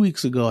know a few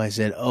weeks ago I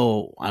said,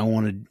 "Oh,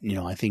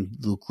 I think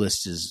Luke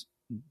List is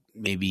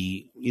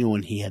maybe,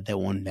 when he had that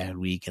one bad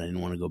week, and I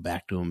didn't want to go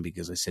back to him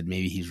because I said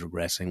maybe he's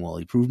regressing." Well,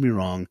 he proved me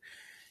wrong.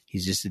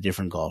 He's just a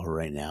different golfer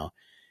right now,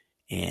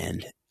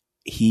 and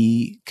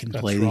he can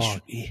That's play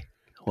wrong.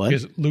 What?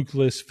 Because Luke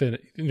List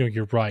finished.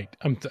 You're right.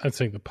 I'm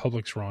saying the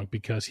public's wrong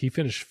because he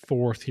finished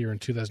fourth here in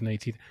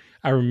 2018.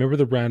 I remember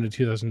the round in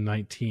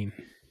 2019.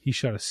 He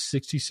shot a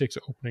 66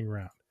 opening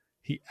round.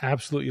 He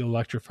absolutely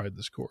electrified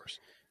this course,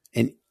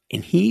 and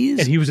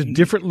he was a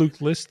different Luke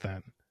List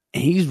then.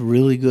 He's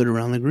really good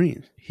around the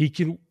greens. He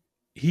can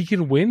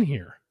win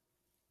here.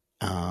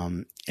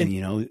 If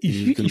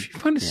you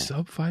find a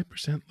sub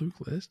 5%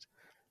 Luke List,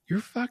 you're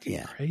fucking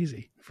Yeah.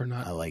 crazy for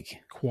not I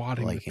like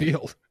quadding like the him.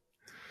 field.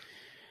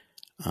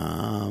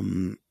 I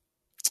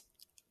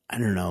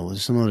don't know.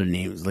 There's some other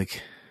names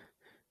like,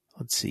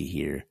 let's see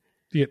here.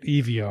 You get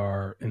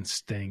EVR and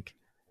Stink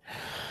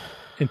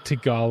and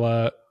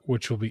Tagala,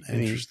 which will be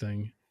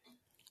interesting.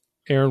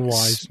 Aaron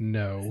Wise,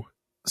 no.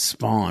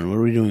 Spawn, what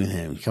are we doing with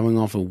him? Coming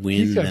off a win,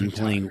 He's gotta then be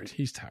playing. tired.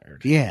 He's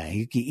tired. Yeah,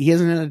 he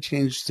hasn't had a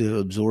chance to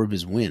absorb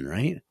his win,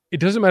 right? It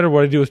doesn't matter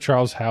what I do with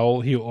Charles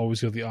Howell. He'll always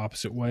go the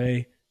opposite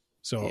way.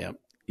 So Yep.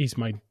 he's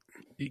my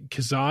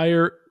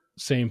Kazire,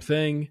 same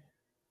thing.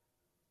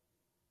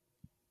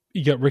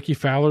 You got Ricky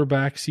Fowler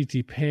back,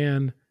 CT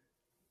Pan.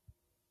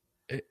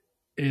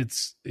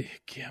 This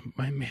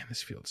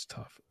field's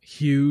tough.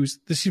 Hughes,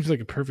 this seems like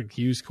a perfect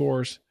Hughes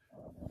course.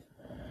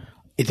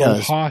 It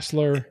does.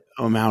 Hostler.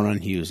 I'm out on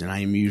Hughes, and I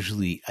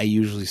usually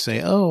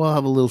say, "Oh, I'll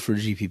have a little for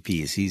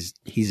GPPs."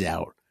 He's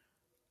out.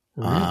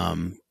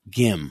 Really?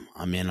 Gim,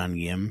 I'm in on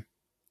Gim.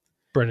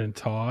 Brendan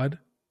Todd.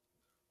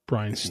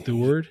 Brian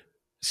Stewart.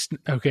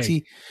 Okay.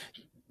 See,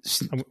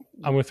 I'm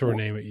going to throw a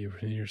name at you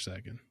in your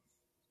second.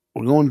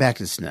 we're going back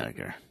to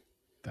Snedeker.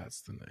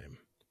 That's the name.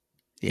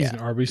 Yeah, He's an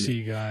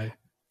RBC guy.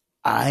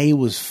 I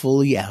was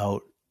fully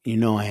out.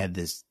 I had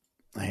this.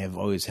 I have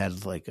always had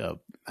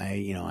I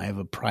have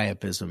a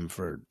priapism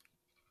for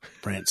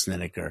Brandt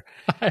Snedeker.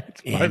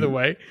 By the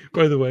way,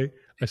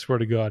 I swear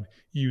to God,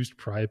 used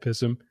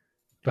priapism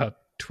about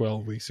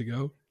 12 weeks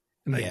ago,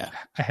 and Yeah.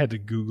 I had to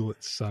Google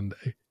it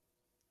Sunday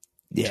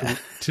Yeah.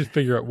 to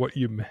figure out what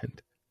you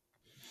meant,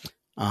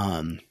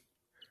 And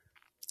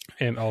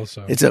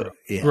also it's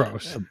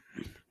gross.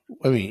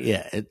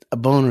 a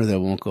boner that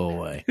won't go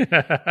away.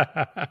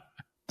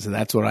 So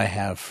that's what I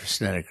have for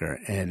Snedeker,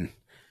 and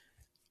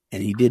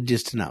he did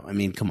just enough. I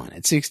mean, come on,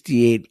 at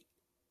 68,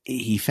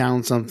 he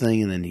found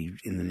something, and then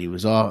he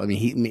was off. I mean,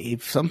 he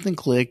something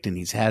clicked, and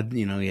he had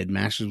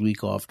Masters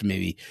week off to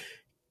maybe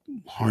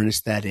harness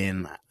that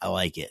in. I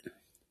like it.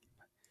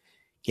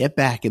 Get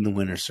back in the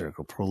winner's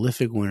circle.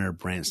 Prolific winner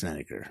Brant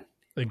Snedeker.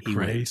 Like He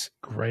Grace,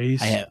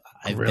 I've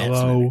bet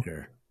Grillo,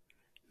 Snedeker.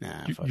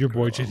 Nah, fuck your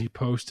boy Grillo. JT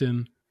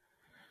Poston.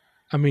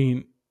 I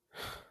mean,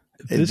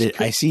 this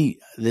I see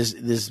this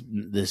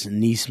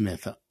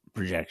Neesmith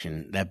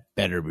projection. That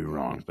better be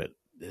wrong, but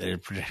they're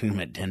projecting him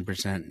at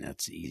 10%.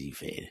 That's easy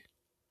fade.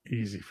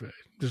 easy fade.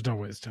 There's no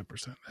way it's 10%.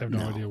 I have no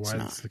idea it's why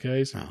not. that's the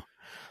case. No.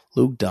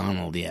 Luke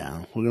Donald,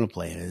 yeah, we're gonna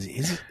play him.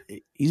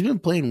 He's been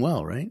playing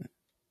well, right?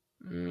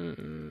 I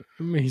mean,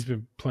 he's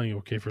been playing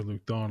okay for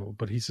Luke Donald,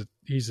 but he's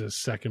a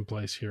second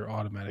place here,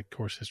 automatic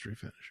course history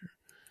finisher.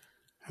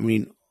 I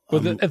mean,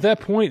 But at that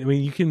point, I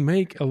mean, you can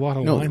make a lot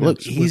of no. lineups. Look,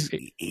 with-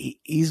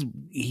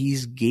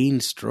 he's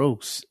gained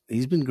strokes.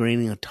 He's been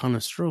gaining a ton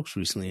of strokes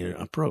recently.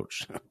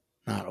 Approach,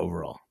 not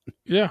overall.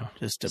 yeah.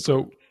 Just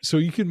So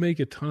you can make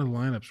a ton of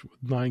lineups with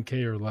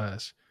 9K or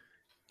less,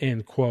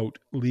 and quote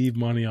leave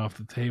money off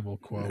the table,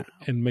 quote,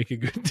 and make a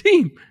good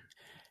team.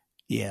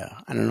 yeah.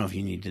 I don't know if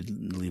you need to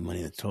leave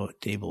money on the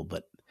table,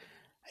 but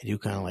I do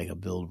kind of like a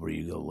build where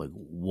you go like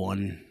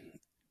one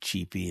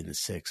cheapie in the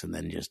 6, and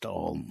then just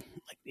all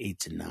like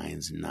 8s and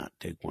 9s, and not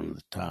take one at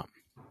the top.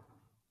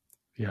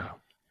 Yeah,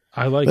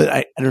 I like. But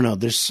I don't know.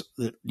 There's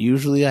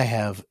usually I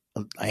have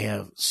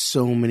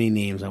so many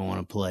names I want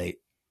to play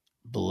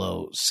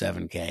below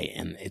 7K,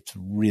 and it's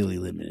really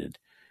limited.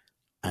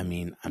 I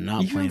mean, I'm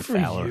not even playing for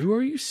Fowler. you,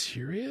 are you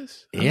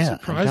serious? I'm Yeah, I'm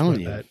surprised telling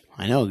by you. that.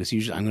 I know, because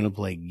usually I'm going to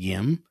play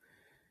Gim.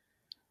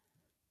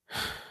 I'm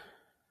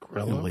going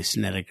to Grillo, play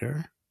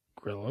Snedeker.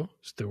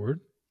 Stewart,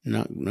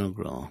 No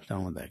Grillo.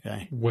 Don't want that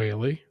guy.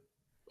 Whaley,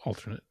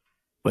 alternate.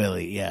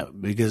 Whaley, yeah,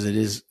 because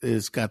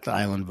it's got the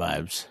island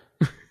vibes.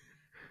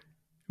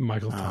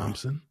 Michael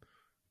Thompson,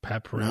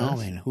 Pat Perez, No,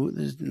 man,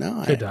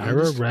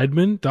 Kadira,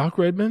 Redmond, Doc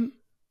Redmond,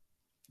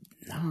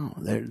 No,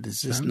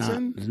 there's just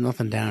Benson? there's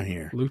nothing down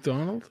here. Luke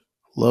Donald,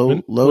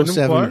 Low Wyndham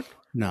 7. Clark?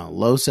 No,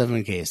 low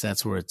 7Ks.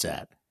 That's where it's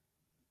at.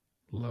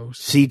 Low.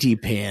 CT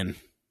Pan,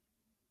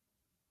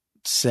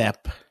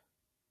 Sepp.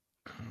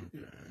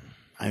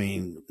 I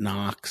mean,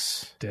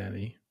 Knox,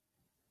 Danny.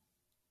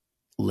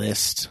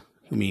 List.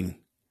 I mean,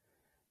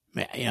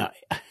 yeah.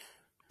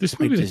 This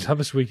may be the just-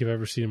 toughest week I've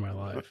ever seen in my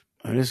life.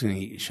 I'm just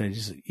gonna. Should I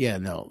just? Yeah,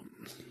 no.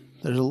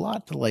 There's a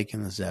lot to like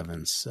in the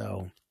 7s,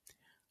 so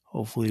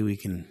hopefully we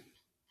can.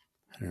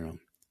 I don't know.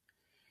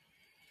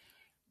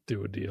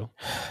 Do a deal.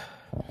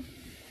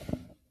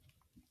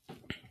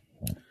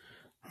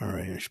 All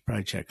right, I should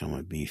probably check on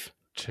my beef.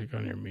 Check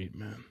on your meat,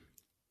 man.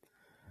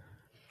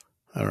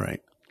 All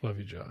right, Love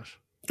you, Josh.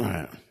 all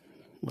right.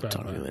 We'll talk to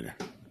Bye-bye. you later.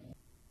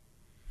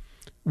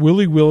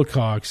 Willie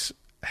Wilcox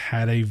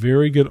had a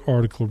very good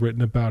article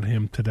written about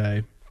him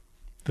today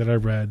that I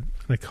read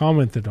and I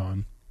commented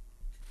on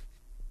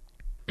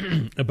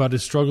about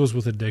his struggles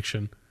with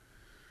addiction.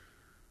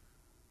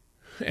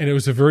 And it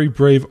was a very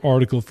brave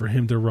article for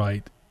him to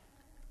write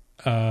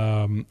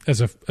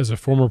as a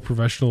former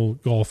professional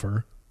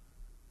golfer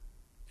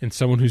and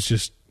someone who's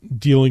just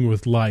dealing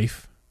with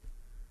life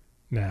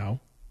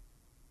now.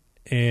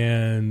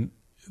 And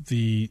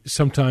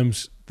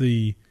sometimes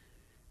the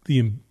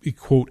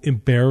quote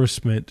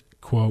embarrassment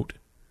quote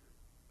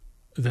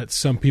that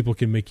some people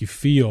can make you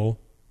feel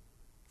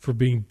for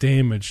being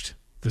damaged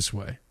this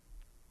way.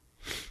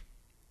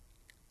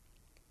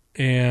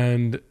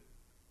 And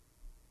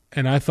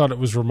I thought it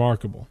was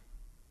remarkable,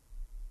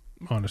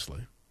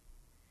 honestly.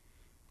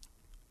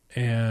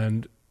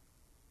 And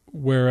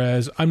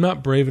whereas I'm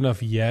not brave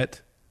enough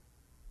yet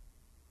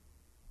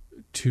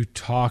to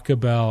talk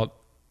about,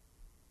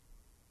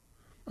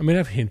 I mean,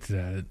 I've hinted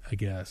at it, I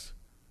guess,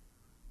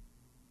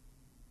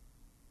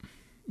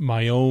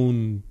 my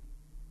own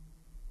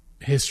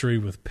history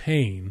with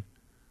pain.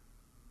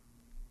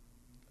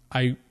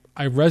 I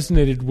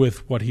resonated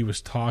with what he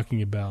was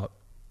talking about.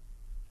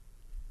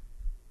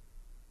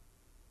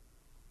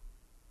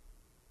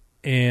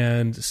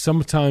 And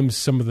sometimes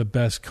some of the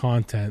best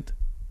content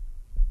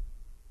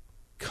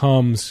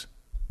comes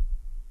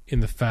from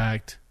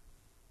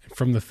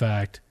the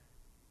fact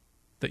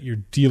that you're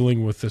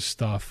dealing with this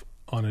stuff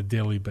on a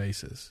daily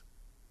basis.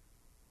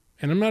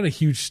 And I'm not a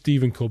huge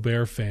Stephen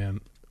Colbert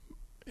fan,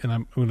 and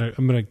I'm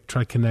gonna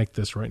try to connect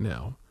this right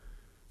now.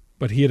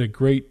 But he had a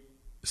great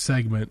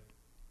segment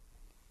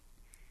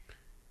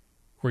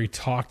where he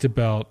talked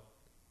about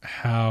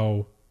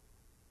how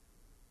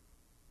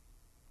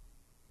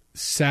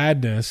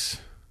sadness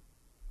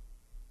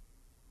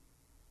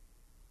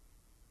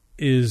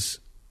is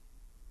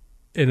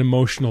an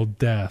emotional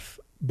death,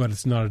 but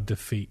it's not a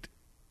defeat.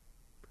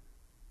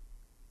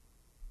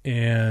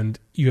 And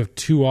you have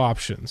two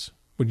options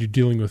when you're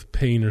dealing with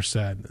pain or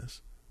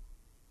sadness,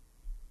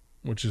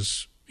 which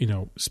is,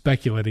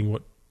 speculating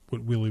what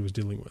Willie was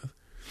dealing with.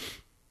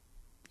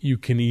 You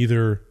can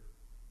either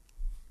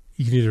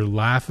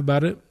laugh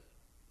about it,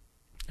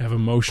 have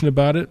emotion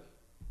about it,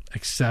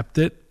 accept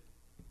it,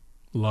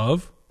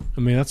 love.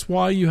 I mean, that's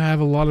why you have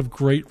a lot of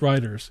great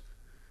writers,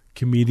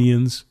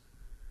 comedians,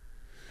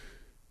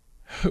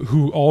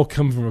 who all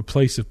come from a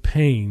place of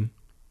pain,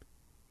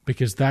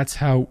 because that's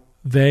how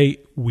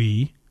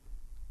we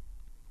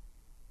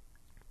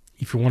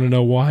if you want to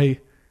know why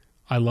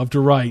I love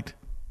to write,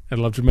 I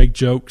love to make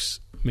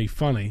jokes, make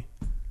funny,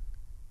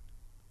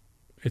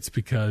 it's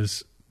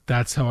because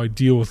that's how I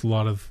deal with a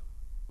lot of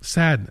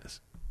sadness.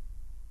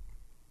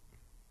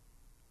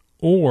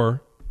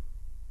 Or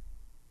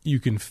you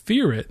can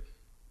fear it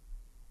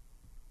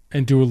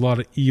and do a lot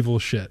of evil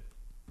shit,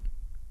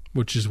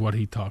 which is what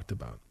he talked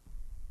about.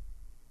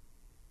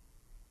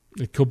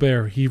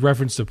 Colbert, he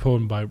referenced a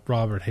poem by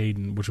Robert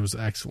Hayden, which was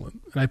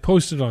excellent. And I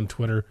posted on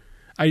Twitter.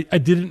 I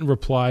didn't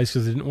reply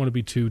because I didn't want to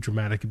be too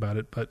dramatic about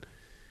it, but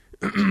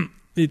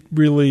it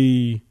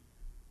really,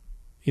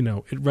 it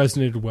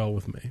resonated well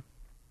with me.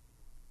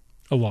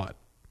 A lot.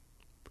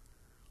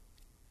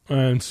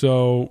 And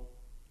so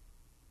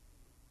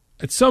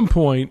at some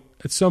point,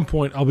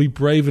 I'll be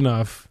brave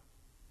enough,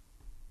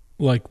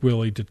 like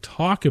Willie, to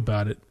talk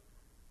about it.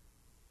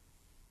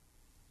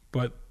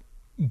 But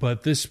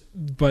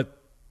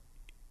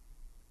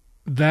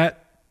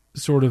that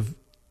sort of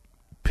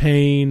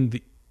pain,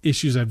 the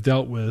issues I've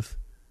dealt with,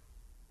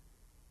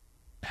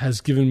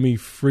 has given me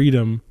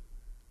freedom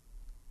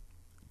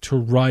to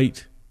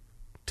write,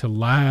 to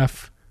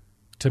laugh,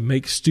 to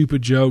make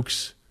stupid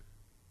jokes.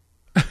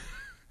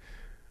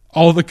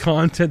 All the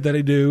content that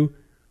I do,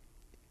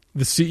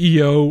 the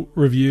CEO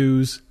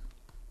reviews,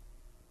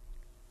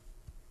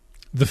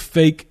 the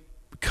fake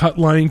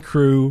Cutline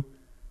crew,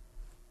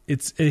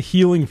 it's a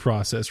healing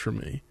process for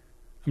me.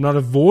 I'm not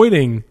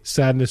avoiding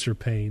sadness or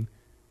pain.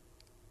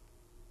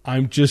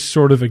 I'm just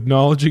sort of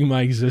acknowledging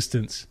my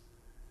existence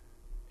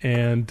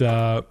and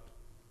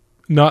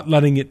not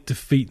letting it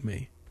defeat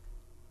me,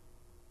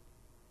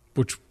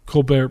 which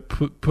Colbert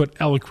put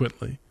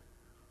eloquently.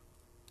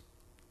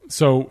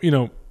 So,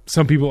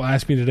 some people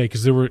asked me today,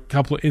 because there were a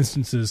couple of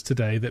instances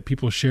today that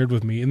people shared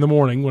with me in the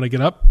morning when I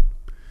get up.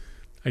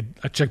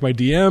 I check my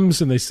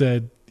DMs and they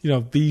said,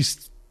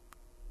 these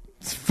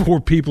 4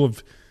 people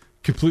have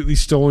completely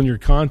stolen your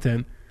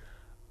content.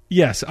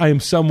 Yes, I am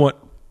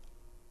somewhat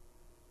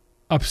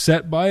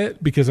upset by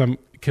it because I'm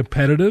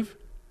competitive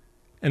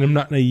and I'm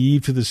not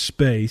naive to the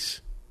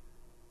space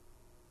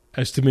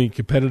as to being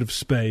competitive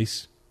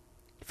space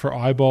for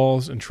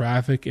eyeballs and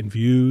traffic and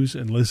views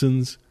and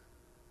listens.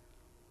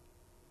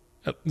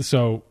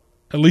 So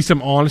at least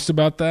I'm honest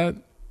about that.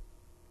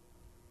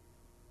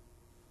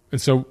 And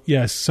so,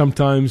 yes,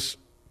 sometimes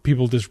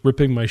people just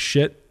ripping my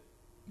shit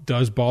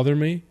does bother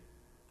me.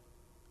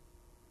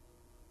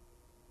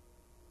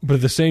 But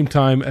at the same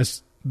time,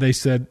 as they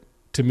said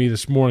to me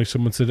this morning,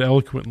 someone said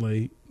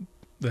eloquently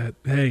that,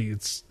 hey,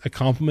 it's a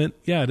compliment.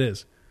 Yeah, it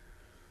is.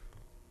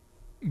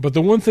 But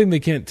the one thing they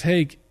can't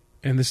take,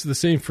 and this is the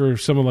same for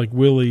someone like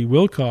Willie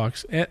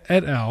Wilcox et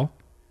al.,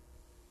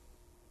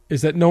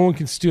 is that no one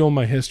can steal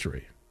my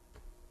history.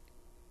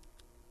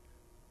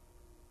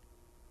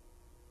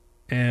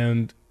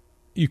 And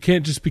you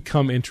can't just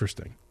become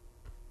interesting.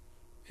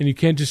 And you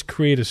can't just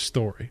create a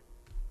story.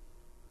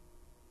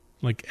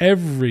 Like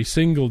every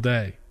single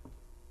day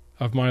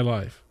of my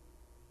life.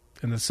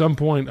 And at some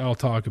point I'll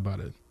talk about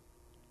it.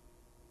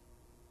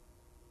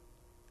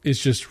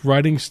 It's just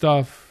writing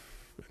stuff,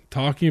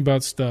 talking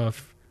about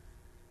stuff,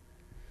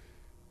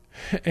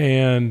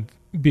 and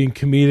being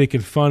comedic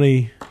and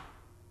funny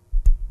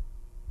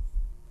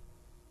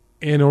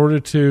in order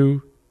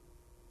to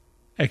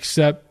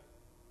accept,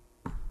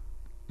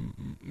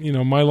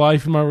 my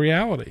life and my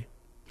reality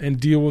and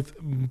deal with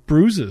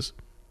bruises,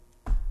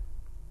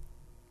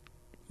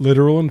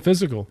 literal and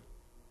physical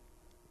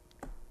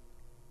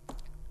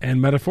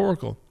and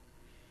metaphorical.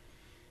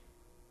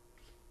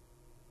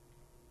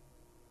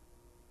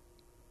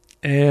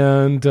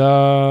 And,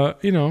 I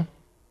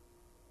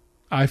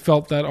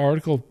felt that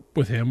article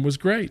with him was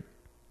great.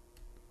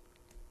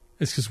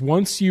 It's because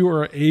once you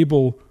are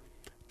able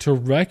to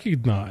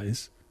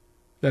recognize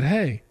that,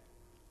 hey,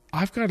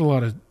 I've got a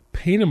lot of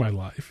pain in my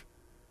life,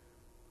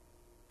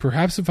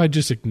 perhaps if I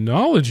just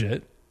acknowledge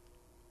it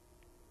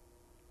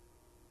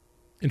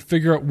and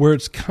figure out where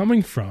it's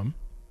coming from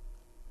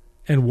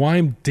and why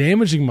I'm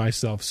damaging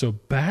myself so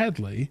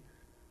badly,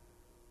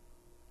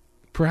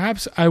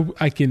 perhaps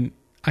I can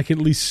at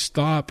least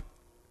stop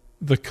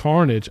the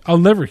carnage.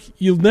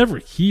 You'll never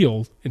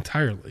heal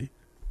entirely.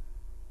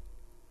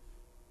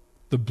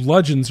 The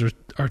bludgeons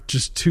are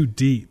just too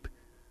deep.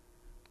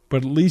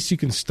 But at least you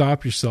can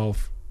stop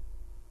yourself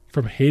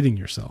from hating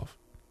yourself.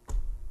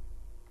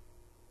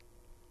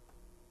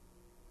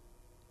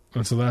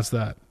 And so that's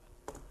that.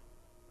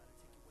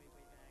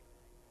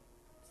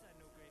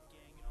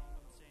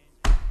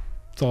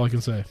 That's all I can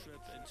say.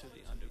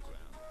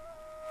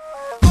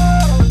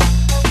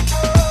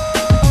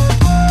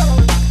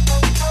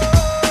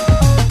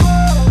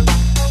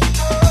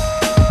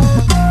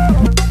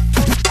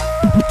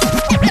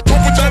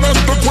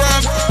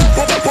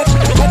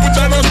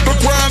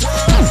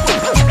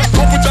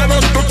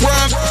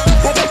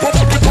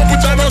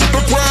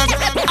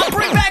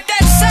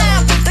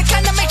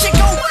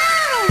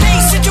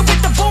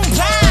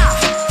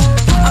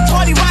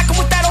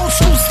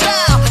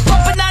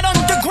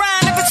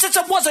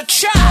 A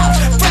child,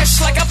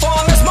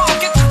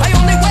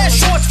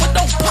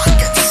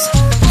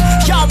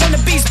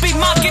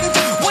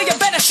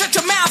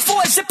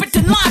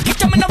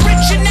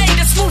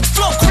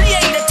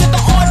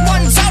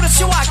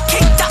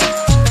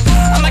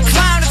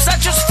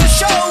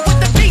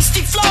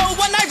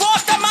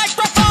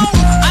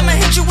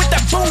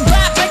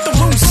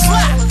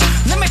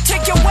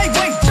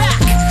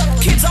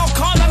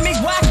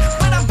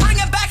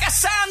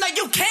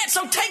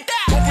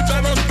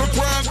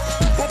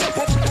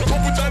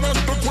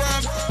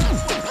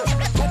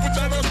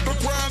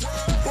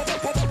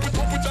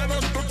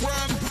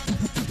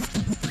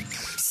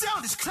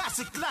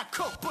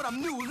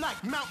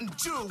 Mountain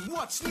Dew,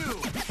 what's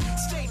new?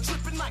 Stay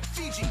dripping like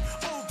Fiji,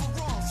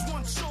 overalls,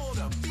 one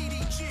shoulder,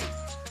 BDG.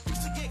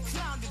 Used to get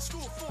clowned in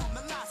school for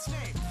my last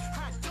name.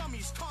 Had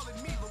dummies calling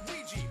me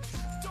Luigi.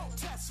 Don't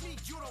test me,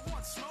 you don't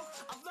want smoke.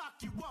 I'll lock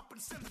you up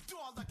and send the